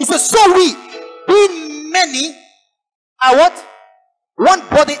 He says, so we, being many, are what? One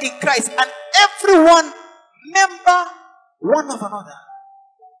body in Christ, and everyone member one of another.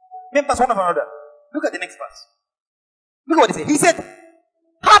 Members one of another. Look at the next verse. Look at what he said. He said,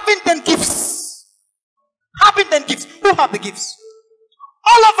 having then gifts. Having then gifts. Who have the gifts?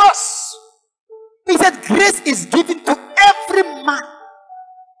 All of us. He said, grace is given to every man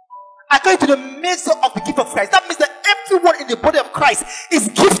according to the measure of the gift of Christ. That means that everyone in the body of Christ is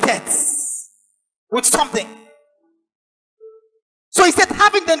gifted with something. So he said,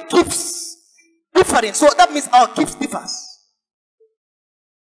 having then gifts differing. So that means our gifts differs.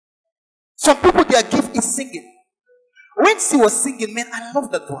 Some people, their gift is singing. When she was singing, man, I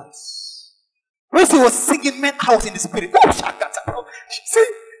love that voice. When she was singing, man, I was in the spirit. Oh, shakata, bro. See,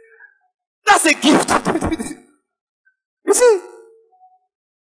 that's a gift. You see,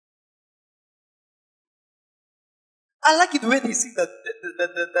 I like it when he sings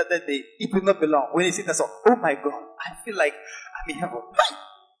that day. It will not belong. When he sings that song, oh my God, I feel like I'm in heaven.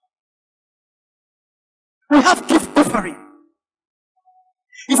 We have gift differing.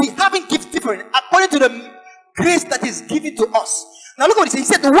 You see, having gift differing according to the grace that is given to us. Now look what he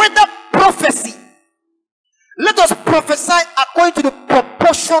said. He said, whether prophecy, let us prophesy according to the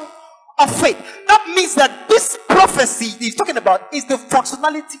proportion of faith. That means that this prophecy he's talking about is the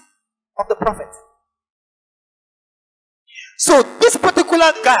functionality of the prophet. So this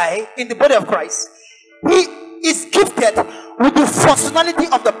particular guy in the body of Christ, he is gifted with the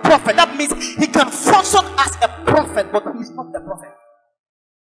functionality of the prophet. That means he can function as a prophet, but he's not a prophet.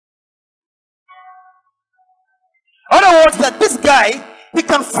 In other words, that this guy, he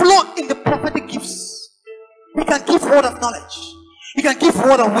can flow in the prophetic gifts. He can give word of knowledge. He can give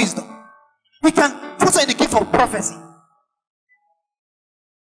word of wisdom. He can function in the gift of prophecy.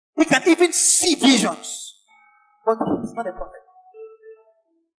 He can even see visions. But he's not a prophet.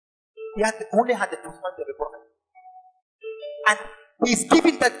 He only had the personality of a prophet. And he's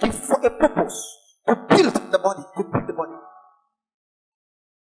giving that gift for a purpose. To build the body. To build the body.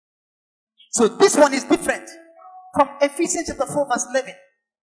 So this one is different. From Ephesians chapter 4 verse 11.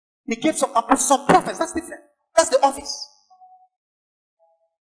 He gave some apostles, some prophets. That's different. That's the office.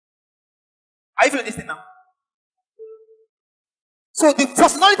 Are you feeling this thing now? So the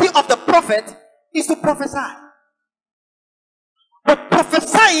personality of the prophet is to prophesy. But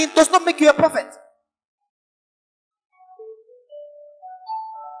prophesying does not make you a prophet.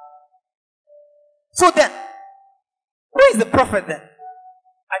 So then, who is the prophet then?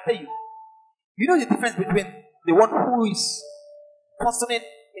 I tell you. You know the difference between the one who is functioning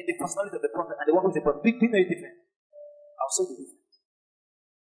in the personality of the prophet and the one who is a prophet. Do you know the difference? I'll show you the difference.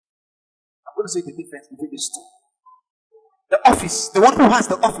 I'm going to show you the difference between these two. The office, the one who has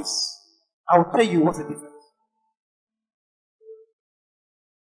the office, I will tell you what's the difference.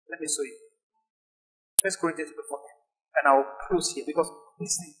 Let me show you. 1 Corinthians 14. And I'll close here because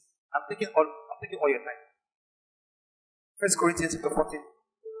this thing, I'm taking all your time. 1 Corinthians 14,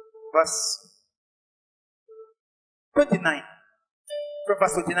 verse 29. From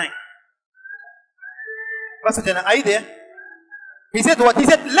verse 29. Verse 29. Are you there? He said what? He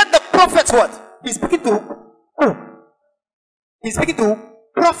said, let the prophets what? He's speaking to who? He's speaking to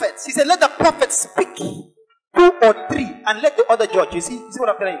prophets. He said, let the prophets speak, 2 or 3, and let the other judge. You see what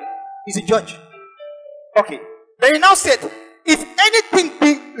I'm telling you? He's a judge. Okay. Then he now said, if anything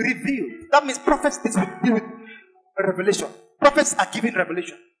be revealed, that means prophets deal with revelation. Prophets are giving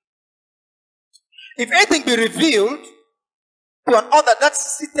revelation. If anything be revealed to an other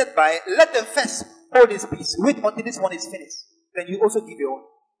that's seated by, let them first hold his peace. Wait until this one is finished. Then you also give your own.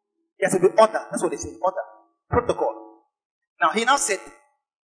 It has to be order. That's what they say. Order. Protocol. Now he now said,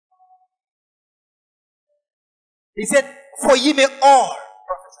 he said, for ye may all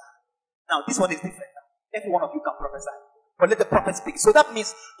prophesy. Now this one is different. Every one of you can prophesy. But let the prophet speak. So that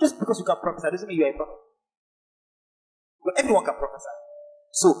means just because you can prophesy doesn't mean you are a prophet. But everyone can prophesy.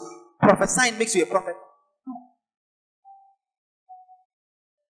 So prophesying makes you a prophet. No.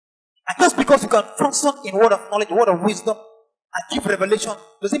 And just because you can function in word of knowledge, word of wisdom, and give revelation,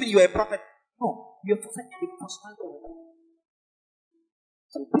 doesn't mean you are a prophet. No. You are functioning in the personality of a prophet.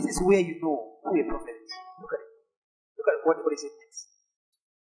 So this is where you know who a prophet is. Look at it. Look at what he said next.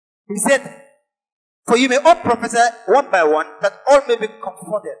 He said, for you may all prophesy one by one, that all may be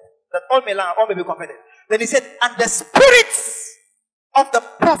comforted, that all may learn, all may be comforted. Then he said, and the spirits of the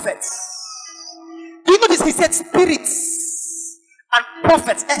prophets. Do you notice he said spirits and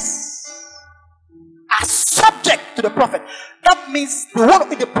prophets are subject to the prophet? That means the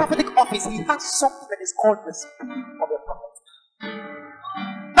one in the prophetic office, he has something that is called the spirit of the prophet.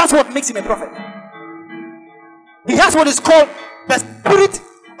 That's what makes him a prophet. He has what is called the spirit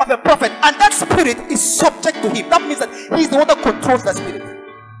of a prophet, and that spirit is subject to him. That means that he is the one that controls that spirit.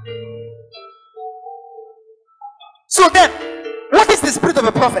 So then, what is the spirit of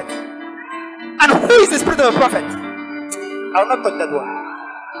a prophet? And who is the spirit of a prophet? I will not touch that one.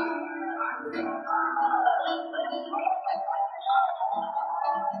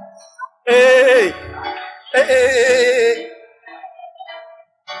 Hey.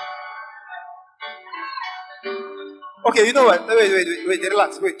 Okay, you know what? Wait,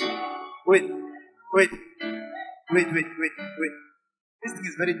 relax. Wait. This thing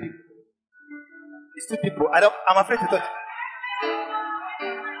is very deep. It's too deep. I'm afraid to touch.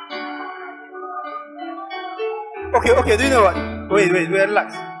 Okay, do you know what? Wait,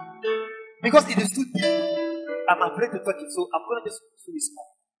 relax. Because it is too deep, I'm afraid to touch it, so I'm gonna just show you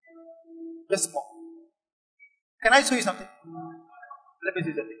small. Just small. Can I show you something? Let me show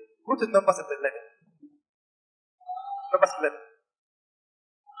you something. Go to Numbers chapter 11. Numbers 11.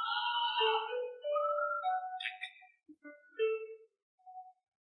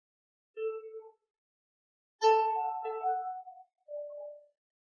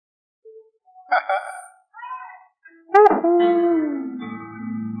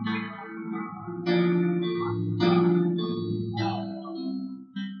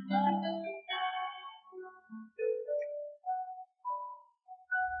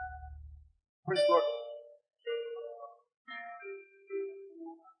 Praise God.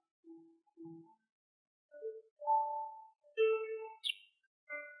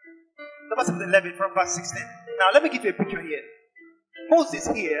 Numbers 11 from verse 16. Now let me give you a picture here. Moses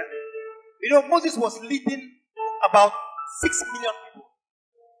here, Moses was leading about 6 million people.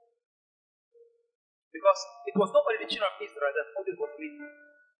 Because it was not only the children of Israel that Moses was leading.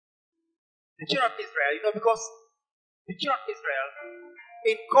 The children of Israel, because the children of Israel,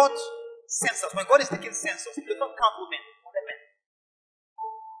 in God's census, when God is taking census, He does not count women, only men.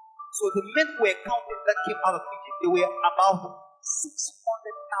 So the men were counted that came out of Egypt. They were about 600,000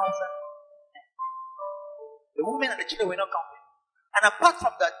 men. The women and the children were not counted. And apart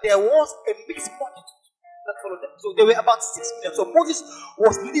from that, there was a mixed multitude that followed them. So they were about 6 million. So Moses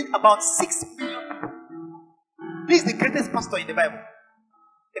was leading about 6 million people. This is the greatest pastor in the Bible.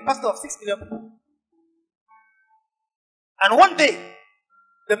 A pastor of 6 million people. And one day,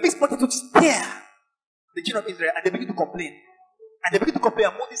 the mixed multitude stare the children of Israel and they begin to complain. And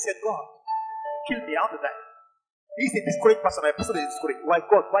Moses said, God, kill me, I want to die. He's a discouraged person. My pastor is discouraged. Why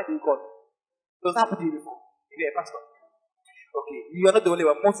God? Why do you call me? Does that happen to you before? If you're a pastor. Okay, you are not the only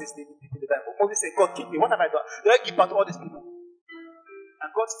one. Moses did the time. But Moses said, God, kill me. What have I done? Do I give back to all these people? And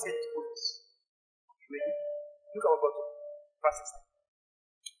God said to Moses, look at what God told. Verse 16.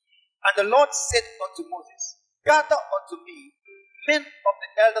 And the Lord said unto Moses, gather unto me men of the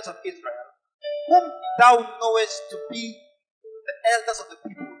elders of Israel, whom thou knowest to be the elders of the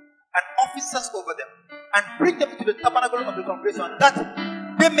people, and officers over them, and bring them into the tabernacle of the congregation, that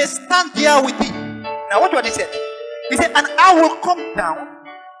they may stand there with thee. Now what he said? He said, and I will come down,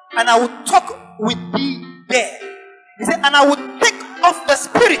 and I will talk with thee there. He said, and I will take off the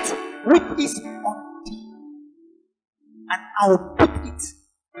spirit which is on thee, and I will put it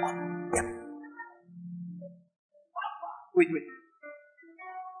on them. Wait.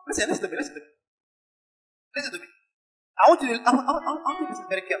 Listen to me. Listen to me. I want you to listen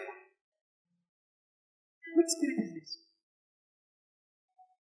very carefully. Which spirit is this?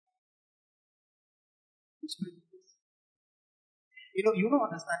 Which spirit is this? You don't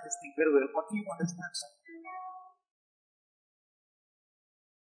understand this thing very well, but you understand something.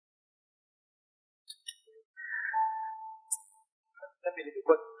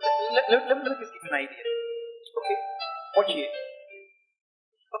 Let me just give you an idea. Okay? Watch here.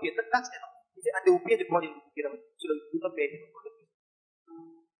 Okay, that's enough. And they will pay the body together so that you do not pay anything.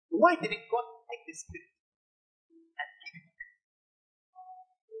 Why didn't God take the spirit and give it to them?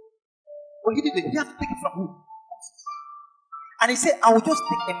 Well, he did it. He has to take it from who? And he said, I will just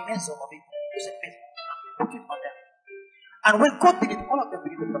take a measure of it. Just a measure. And put it on them. And when God did it, all of them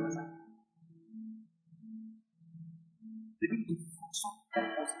began to prophesy. They began to function like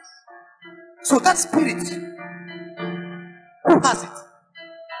Moses. So that spirit, who has it?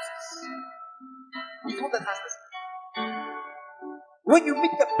 He's the one that has this. When you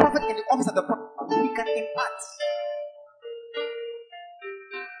meet the prophet in the office of the prophet, he can impart.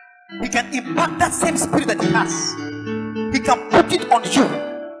 He can impart that same spirit that he has. He can put it on you.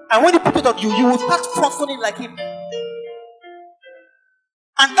 And when he put it on you, you will start functioning like him.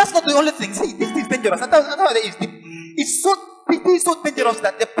 And that's not the only thing. See, this is dangerous. I thought it is deep. It's so dangerous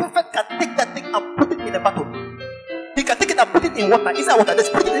that the prophet can take that thing and put it in a bottle. He can take it and put it in water, inside water. There's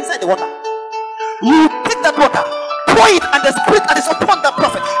spirit inside the water. You take that water, pour it, and the spirit that is upon that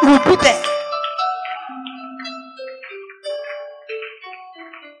prophet, it will be there.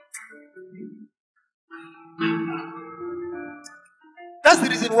 That's the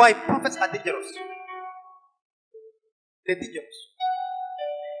reason why prophets are dangerous. They're dangerous.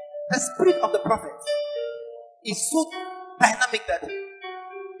 The spirit of the prophet is so dynamic that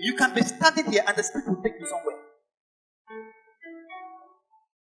you can be standing here and the spirit will take you somewhere.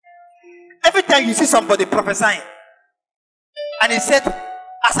 Every time you see somebody prophesying, and he said,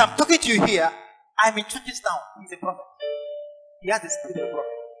 as I'm talking to you here, I'm in churches now. He's a prophet. He has the spirit of a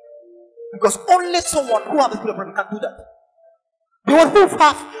prophet. Because only someone who has the spirit of a prophet can do that. The one who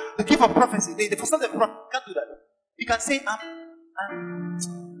have the gift of prophecy, the person of the prophet can't do that. He can say,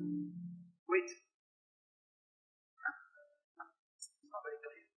 wait.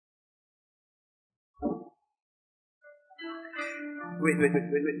 Wait.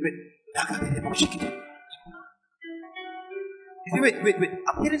 He said, wait.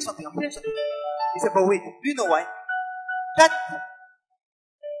 I'm hearing something. He said, but wait, do you know why? That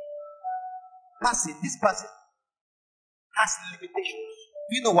this person has limitations.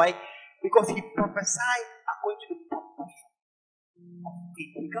 Do you know why? Because he prophesied according to the proportion of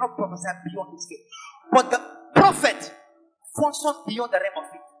faith. He cannot prophesy beyond his faith. But the prophet functions beyond the realm of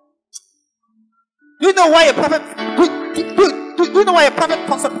faith. Do you know why a prophet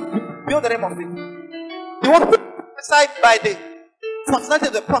functions beyond the realm of faith? The one who prophesied by the functionality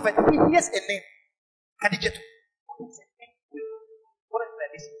of the prophet, he hears a name. Kadijatu. What is that?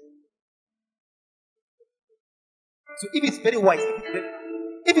 So if it's very wise,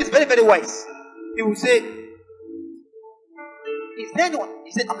 if it's very, very wise, he will say, is there anyone?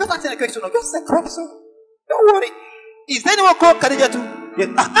 He said, I'm not asking a question, I'm just a professor. Don't worry. Is there anyone called Kadijatu? Yes.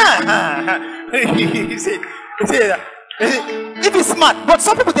 He said, if he's smart, but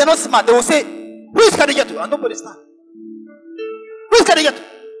some people they are not smart, they will say, who is Kadijatu? And nobody is smart. Who is Kadijatu?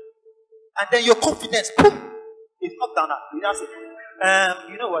 And then your confidence, boom, is knocked down. You now say,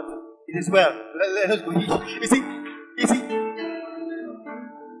 you know what? It is well. Let's go.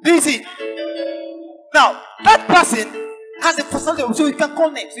 You see? Now, that person has a personality, so you can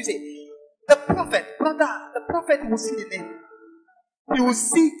call names. You say, the prophet, brother, the prophet will see the name. He will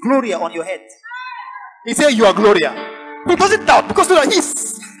see Gloria on your head. He says, you are Gloria. He doesn't doubt because he's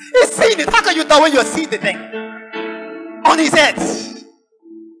seeing it. How can you doubt when you are seeing the thing on his head?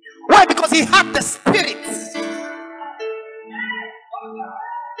 Why? Because he had the spirit.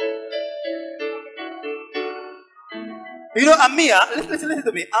 You know, Amia, listen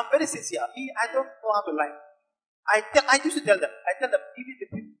to me. I'm very sincere. I don't know how to lie. I used to tell them, even the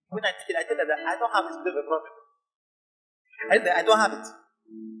people, when I teach it, I tell them that I don't have this bit of a problem. I don't have it.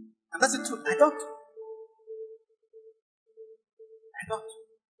 And that's the truth. I don't.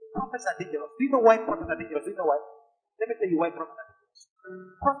 Prophets are dangerous. Do you know why prophets are dangerous? Do you know why? Let me tell you why prophets are dangerous.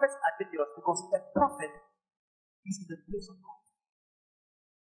 Prophets are dangerous because a prophet is in the place of God.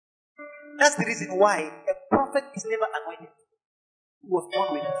 That's the reason why a prophet is never anointed. He was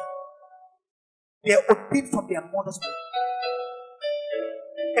born with it. They are ordained from their mother's womb.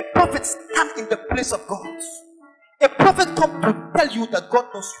 A prophet stands in the place of God. A prophet comes to tell you that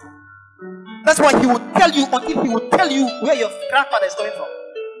God knows you. That's why he will tell you until he will tell you where your grandfather is coming from.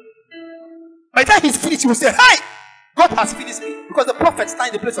 By the time he's finished, he will say, "Hi, God has finished me," because the prophet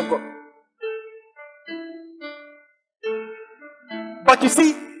stands in the place of God. But you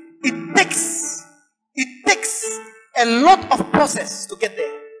see, it takes a lot of process to get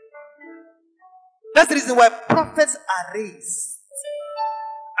there. That's the reason why prophets are raised.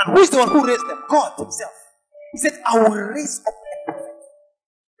 And who is the one who raised them? God himself. He said, "I will raise up a prophet."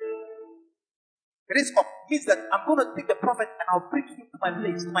 Raise up means that I'm going to take the prophet and I'll bring him to my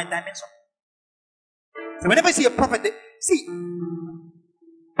place, to my dimension. So whenever you see a prophet, see,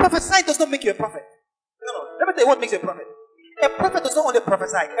 prophesy does not make you a prophet. No. Let me tell you what makes you a prophet. A prophet does not only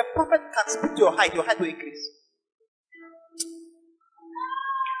prophesy. A prophet can speak to your height will increase.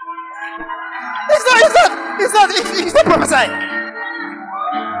 It's not prophesying.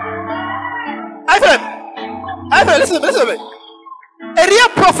 I listen to me. A real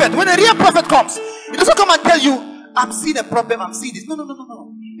prophet, when a real prophet comes, he doesn't come and tell you, "I'm seeing a problem, I'm seeing this." No.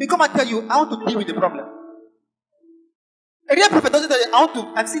 He come and tell you, "I want to deal with the problem." A real prophet doesn't tell you,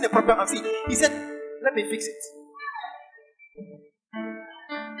 "I'm seeing a problem, I'm seeing." He said, "Let me fix it."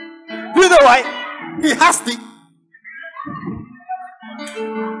 Do you know why? He has the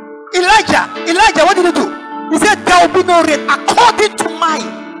Elijah, what did he do? He said, "There will be no rain according to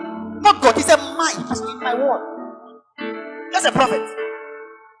mine." Not God, he said mine, just in my word. That's a prophet.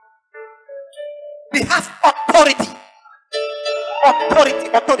 They have authority.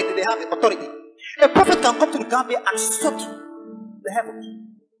 They have the authority. A prophet can come to the Gambia and sort the heavens.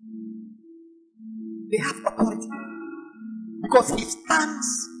 They have authority. Because he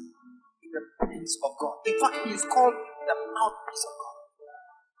stands in the place of God. In fact, he is called the mouthpiece of God.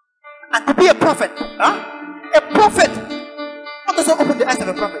 And to be a prophet, a prophet, God doesn't open the eyes of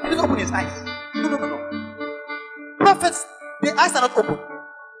a prophet. He doesn't open his eyes. No. Prophets, their eyes are not open.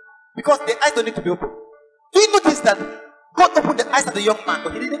 Because their eyes don't need to be open. Do you notice that God opened the eyes of the young man,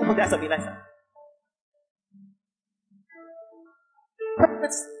 but he didn't open the eyes of Elijah?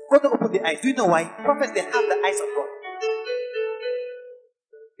 Prophets, God don't open the eyes. Do you know why? Prophets, they have the eyes of God.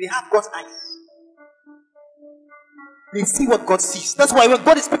 They have God's eyes. They see what God sees. That's why when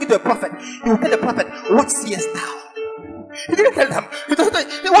God is speaking to a prophet, he will tell the prophet, "What seest thou?" He didn't tell them. He doesn't tell,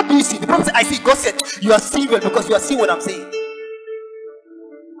 "What do you see?" The prophet said, "I see." God said, "You are seeing well because you are seeing what I'm saying."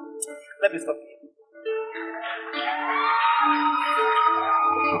 Let me stop here.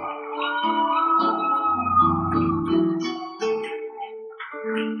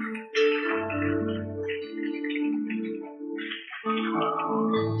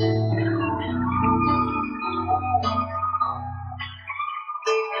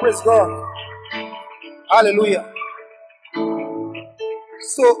 Praise God. Hallelujah.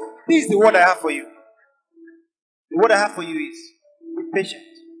 So, this is the word I have for you. The word I have for you is, be patient.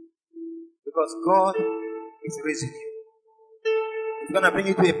 Because God is raising you. He's going to bring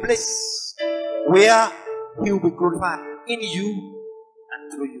you to a place where He will be glorified in you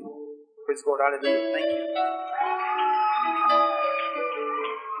and through you. Praise God. Hallelujah. Thank you.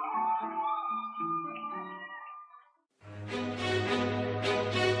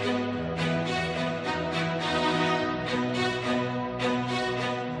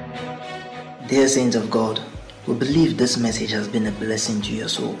 Dear saints of God, we believe this message has been a blessing to your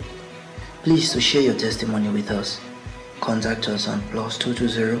soul. Please to share your testimony with us. Contact us on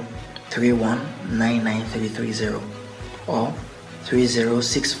 +220 3199 or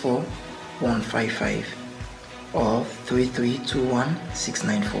 3064 155 or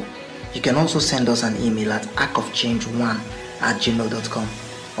 3321694. You can also send us an email at arcofchange1@gmail.com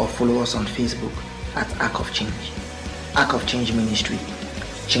or follow us on Facebook at Arc of Change. Arc of Change Ministry,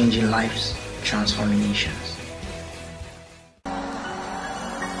 changing lives, transforming nations.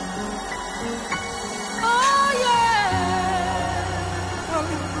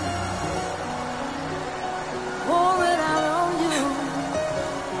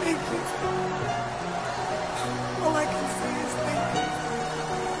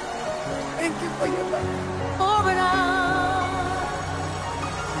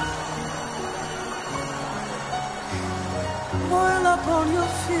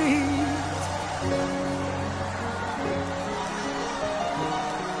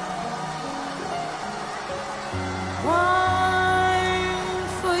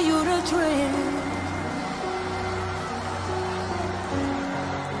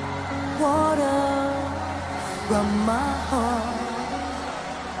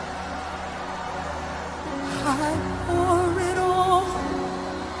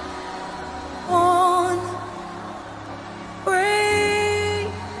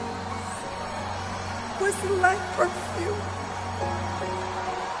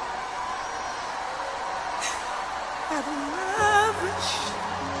 have lavished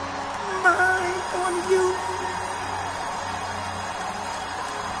mine on you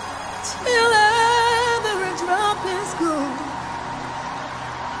till every drop is gone.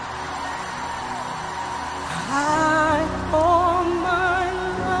 I pour my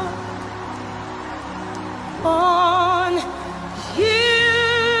love on you.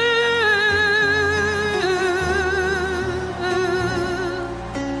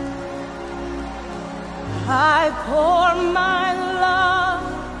 I pour my love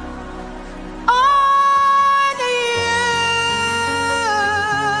on you.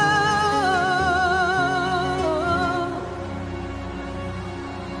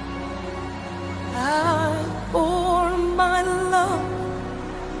 I pour my love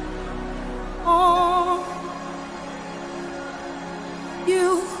on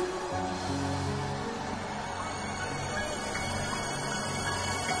you.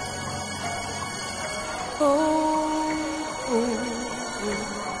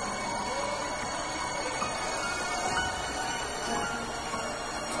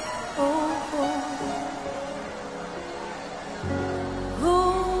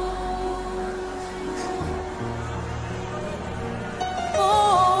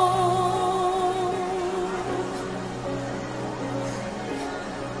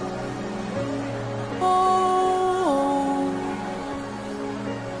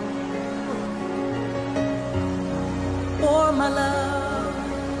 Pour my love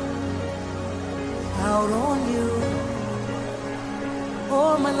out on you.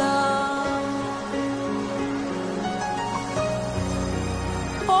 Pour my love.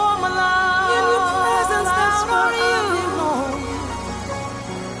 Pour my love. In your presence, that's where I belong.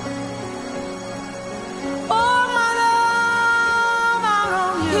 Pour my love out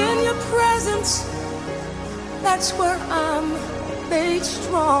on you. In your presence, that's where I'm made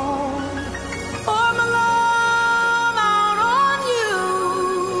strong. Pour my love.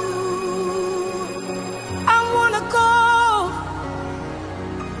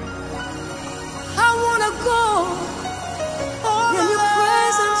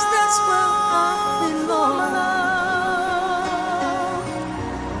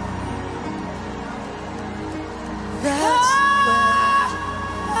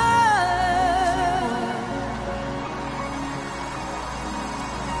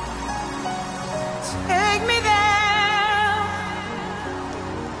 Take me there,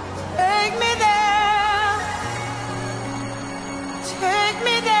 take me there, take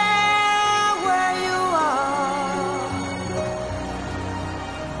me there where you are.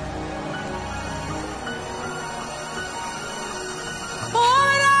 Pour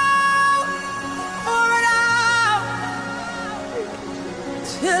it out,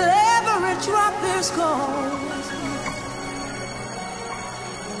 till every drop is gone.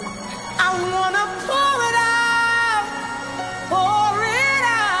 I wanna pour it out,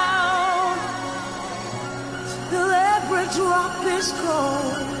 till every drop is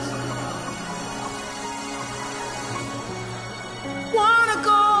gone. Wanna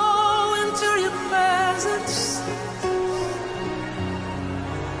go into your presence,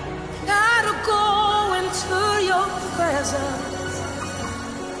 gotta go into your presence.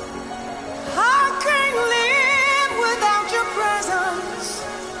 I can't live without your presence.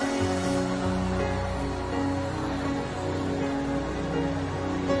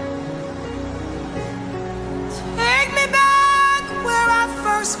 Take me back where I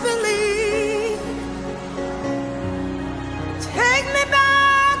first believed. Take me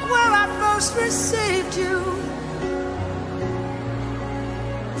back where I first received you.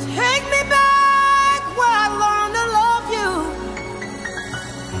 Take me back where I learned to love you.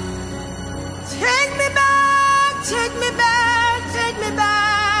 Take me back, take me back.